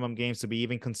 65 minimum games to be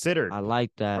even I considered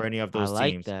like for that. any of I those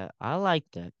like teams. that. I like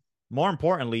that. More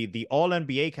importantly, the All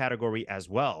NBA category as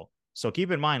well. So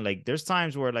keep in mind, like there's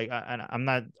times where like I'm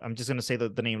not, I'm just gonna say the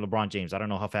name LeBron James. I don't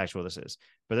know how factual this is,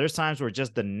 but there's times where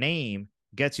just the name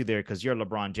gets you there because you're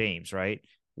LeBron James, right?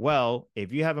 Well,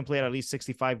 if you haven't played at least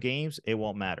 65 games, it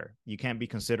won't matter. You can't be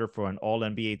considered for an All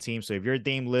NBA team. So if you're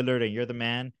Dame Lillard and you're the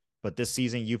man, but this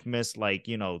season you've missed like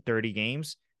 30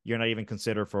 games, you're not even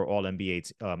considered for All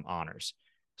NBA honors.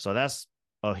 So that's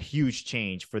a huge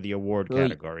change for the award Wait.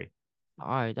 category. All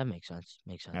right, that makes sense.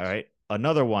 Makes All sense. right.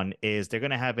 Another one is they're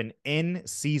going to have an in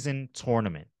season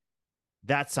tournament.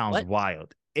 That sounds What?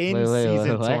 wild. In Wait.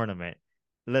 season What? tournament.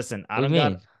 Listen, What do you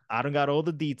mean? I don't got all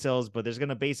the details, but there's going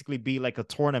to basically be like a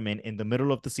tournament in the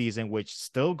middle of the season which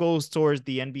still goes towards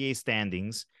the NBA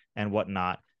standings and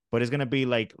whatnot, but it's going to be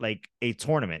like a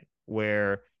tournament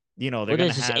where they're What going to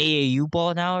is this have AAU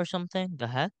ball now or something? The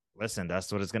heck? Listen, that's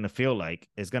what it's going to feel like.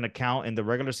 It's going to count in the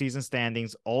regular season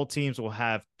standings. All teams will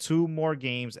have two more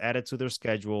games added to their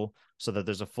schedule so that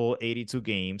there's a full 82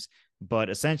 games. But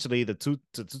essentially, the two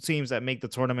teams that make the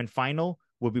tournament final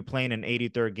will be playing an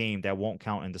 83rd game that won't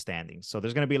count in the standings. So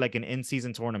there's going to be like an in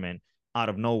season tournament out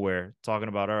of nowhere talking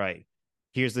about, all right,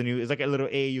 here's the new, it's like a little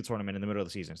AAU tournament in the middle of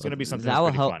the season. It's going to be something That that's will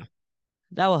pretty help. fun.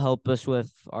 That will help us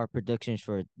with our predictions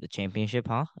for the championship,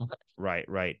 huh? Right,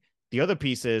 right. The other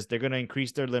piece is they're going to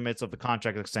increase their limits of the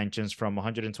contract extensions from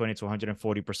 120 to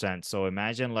 140%. So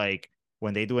imagine like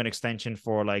when they do an extension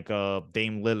for like a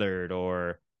Dame Lillard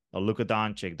or a Luka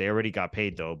Doncic, they already got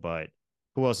paid though, but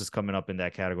who else is coming up in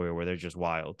that category where they're just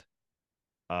wild?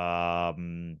 I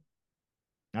don't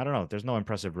know. There's no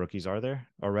impressive rookies, are there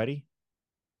already?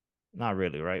 Not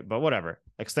really, right? But whatever.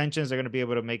 Extensions, they're going to be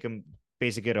able to make them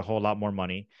basically get a whole lot more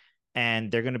money.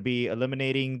 And they're going to be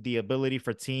eliminating the ability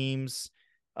for teams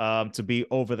to be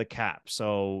over the cap.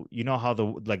 So you know how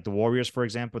the Warriors, for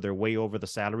example, they're way over the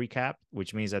salary cap,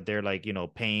 which means that they're like,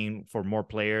 paying for more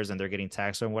players and they're getting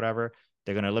taxed and whatever.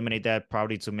 They're going to eliminate that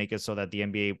probably to make it so that the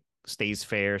NBA stays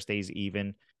fair, stays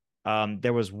even.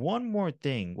 There was one more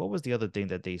thing. What was the other thing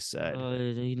that they said?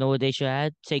 You know what they should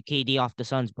add? Take KD off the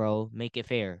Suns, bro. Make it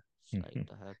fair. It's like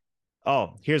the heck.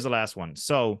 Oh, here's the last one.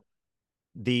 So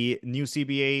the new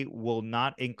CBA will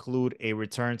not include a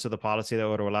return to the policy that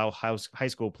would allow high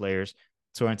school players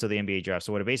to enter the NBA draft.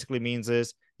 So what it basically means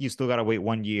is you still got to wait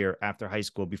 1 year after high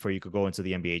school before you could go into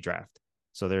the NBA draft.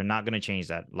 So they're not going to change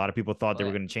that. A lot of people thought they were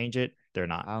What? going to change it. They're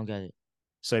not. I don't get it.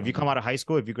 So I if don't you come get out it. of high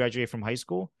school, if you graduate from high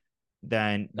school,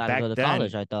 then Gotta go back to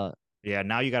college, then, I thought. yeah,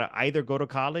 now you got to either go to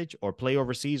college or play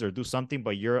overseas or do something,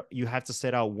 but you have to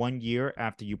sit out 1 year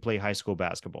after you play high school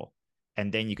basketball,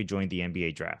 and then you could join the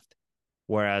NBA draft.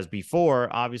 Whereas before,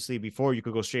 obviously, before you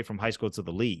could go straight from high school to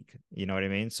the league. You know what I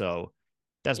mean? So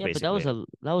that's Yeah, but basically it.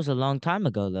 that was a long time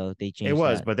ago though. They It changed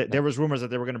was, that. but there was rumors that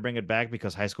they were going to bring it back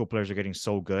because high school players are getting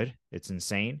so good. It's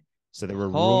insane. So there were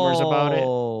rumors about it,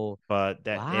 Oh, but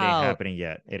that it ain't wow. happening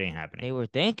yet. It ain't happening. They were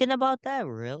thinking about that,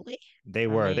 really? They I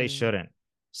were. They mean, shouldn't.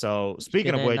 So you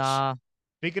speaking of shouldn't which,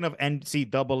 speaking of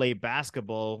NCAA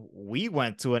basketball, we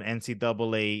went to an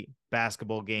NCAA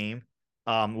basketball game.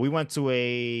 We went to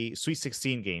a Sweet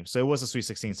 16 game. So it was a Sweet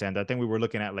 16 stand. I think we were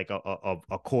looking at like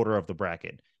a quarter of the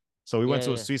bracket. So we went yeah,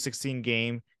 to a yeah. Sweet 16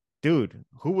 game. Dude,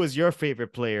 who was your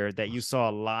favorite player that you saw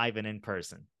live and in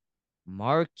person?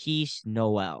 Marquise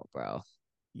Noel, bro.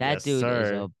 That Yes, dude is a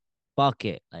sir.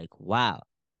 bucket. Like, wow.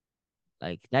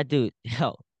 Like that dude,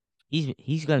 yo,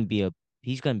 he's gonna be a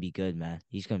he's gonna be good, man.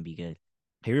 He's gonna be good.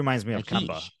 He reminds me of Like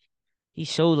Kemba. he's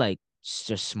so like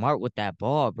just smart with that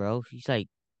ball, bro. He's like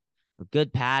a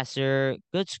good passer,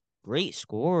 great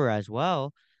scorer as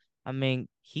well. I mean,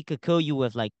 he could kill you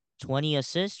with like 20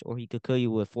 assists, or he could kill you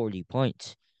with 40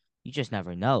 points. You just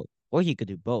never know. Or he could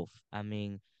do both. I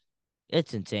mean,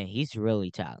 it's insane. He's really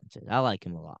talented. I like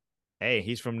him a lot. Hey,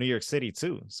 he's from New York City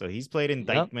too. So he's played in Yep.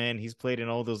 Dykeman. He's played in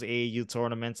all those AAU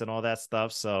tournaments and all that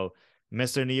stuff. So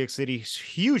Mr. New York City,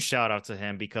 huge shout out to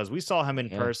him because we saw him in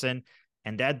Yeah. person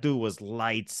and that dude was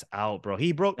lights out, bro.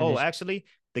 He broke, And oh, it's actually,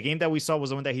 the game that we saw was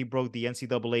the one that he broke the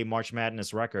NCAA March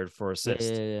Madness record for yeah, yeah,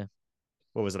 assist. yeah.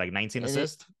 What was it, like 19 And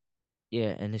assists?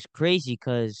 and it's crazy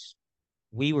because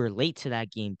we were late to that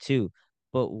game too,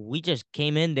 but we just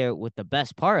came in there with the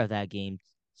best part of that game.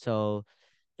 So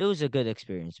it was a good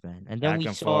experience, man. And Back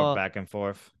and forth, back and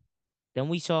forth. then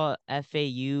we saw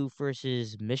FAU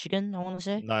versus Michigan, I want to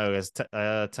say. No, it was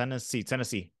Tennessee,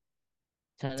 Tennessee,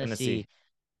 Tennessee. Tennessee.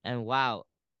 And wow.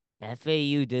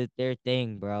 FAU did their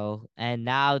thing, bro, and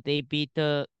now they beat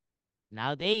the.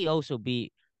 Now they also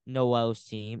beat Noel's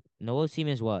team. Noel's team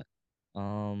is what?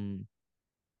 Um,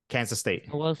 Kansas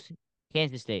State. Noel's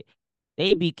Kansas State.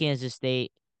 They beat Kansas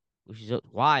State, which is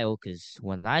wild because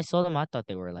when I saw them, I thought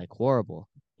they were like horrible.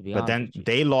 To be But honest then with you.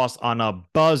 they lost on a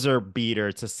buzzer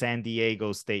beater to San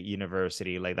Diego State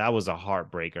University. Like that was a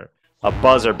heartbreaker. A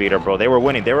buzzer beater, bro. They were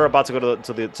winning. They were about to go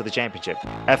to the championship.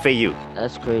 FAU,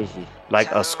 That's crazy.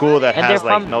 like a school that And has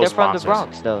like no they're from the sponsors.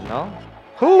 Bronx though, no?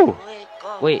 Who?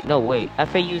 Wait, no, wait.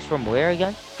 FAU's from where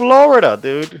again? Florida,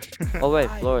 dude. Oh wait,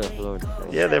 Florida.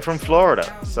 Yeah, they're from Florida.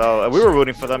 So we were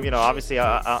rooting for them. You know, obviously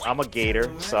I'm a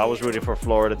Gator, so I was rooting for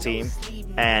Florida team.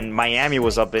 And Miami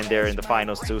was up in there in the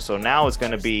finals too. So now it's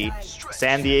going to be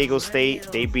San Diego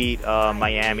State. They beat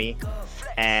Miami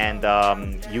and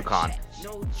UConn.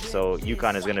 So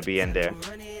UConn is going to be in there.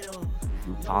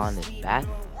 UConn is back.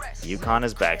 UConn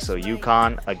is back. So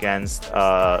UConn against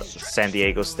San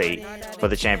Diego State for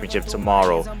the championship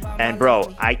tomorrow. And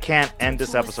bro, I can't end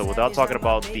this episode without talking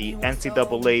about the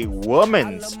NCAA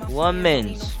women's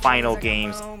final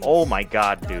games. Oh my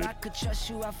God, dude.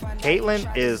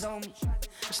 Caitlin is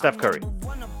Steph Curry.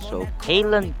 So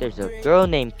Caitlin, there's a girl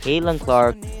named Caitlin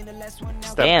Clark.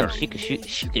 Steph Damn, Curry.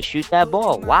 she could shoot that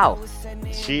ball. Wow.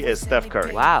 She is Steph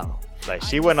Curry. Wow. Like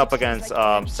she went up against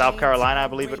South Carolina, I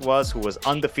believe it was, who was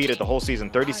undefeated the whole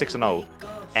season, 36-0,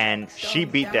 and she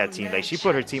beat that team. Like she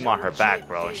put her team on her back,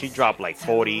 bro, and she dropped like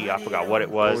 40. I forgot what it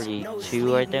was.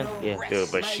 42, I think. Yeah.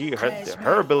 Dude, but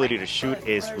her ability to shoot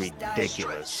is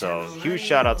ridiculous. So huge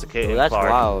shout out to Well, Caitlin that's Clark.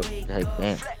 wild. Like,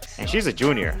 damn. And she's a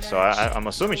junior, so I'm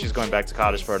assuming she's going back to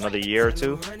college for another year or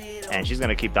two, and she's going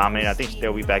to keep dominating. I think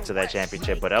they'll be back to that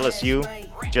championship. But LSU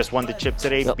just won the chip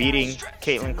today, beating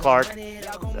Caitlin Clark,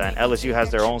 and LSU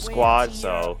has their own squad,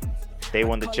 so they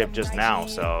won the chip just now.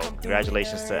 So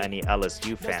congratulations to any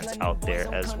LSU fans out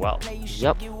there as well.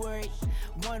 Yep.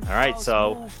 All right,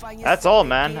 so that's all,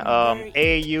 man.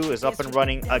 AAU is up and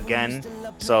running again.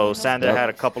 So Sander had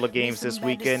a couple of games this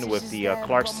weekend with the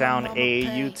Clarkstown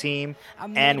AAU team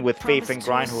and with Faith and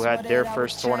Grind, who had their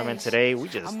first tournament today. We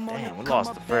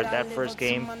lost that first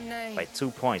game by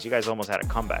 2 points. You guys almost had a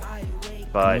comeback.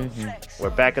 But we're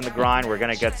back in the grind. We're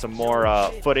going to get some more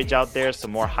footage out there,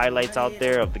 some more highlights out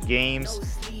there of the games.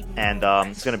 And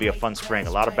it's going to be a fun spring.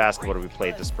 A lot of basketball to be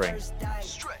played this spring.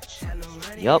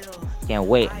 Yup. Can't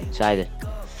wait. I'm excited.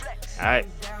 All right.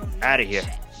 Out of here.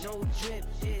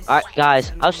 Alright,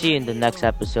 guys. I'll see you in the next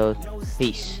episode.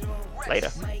 Peace. Later.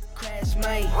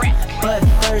 But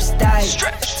first I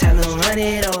tell 'em run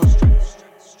it off.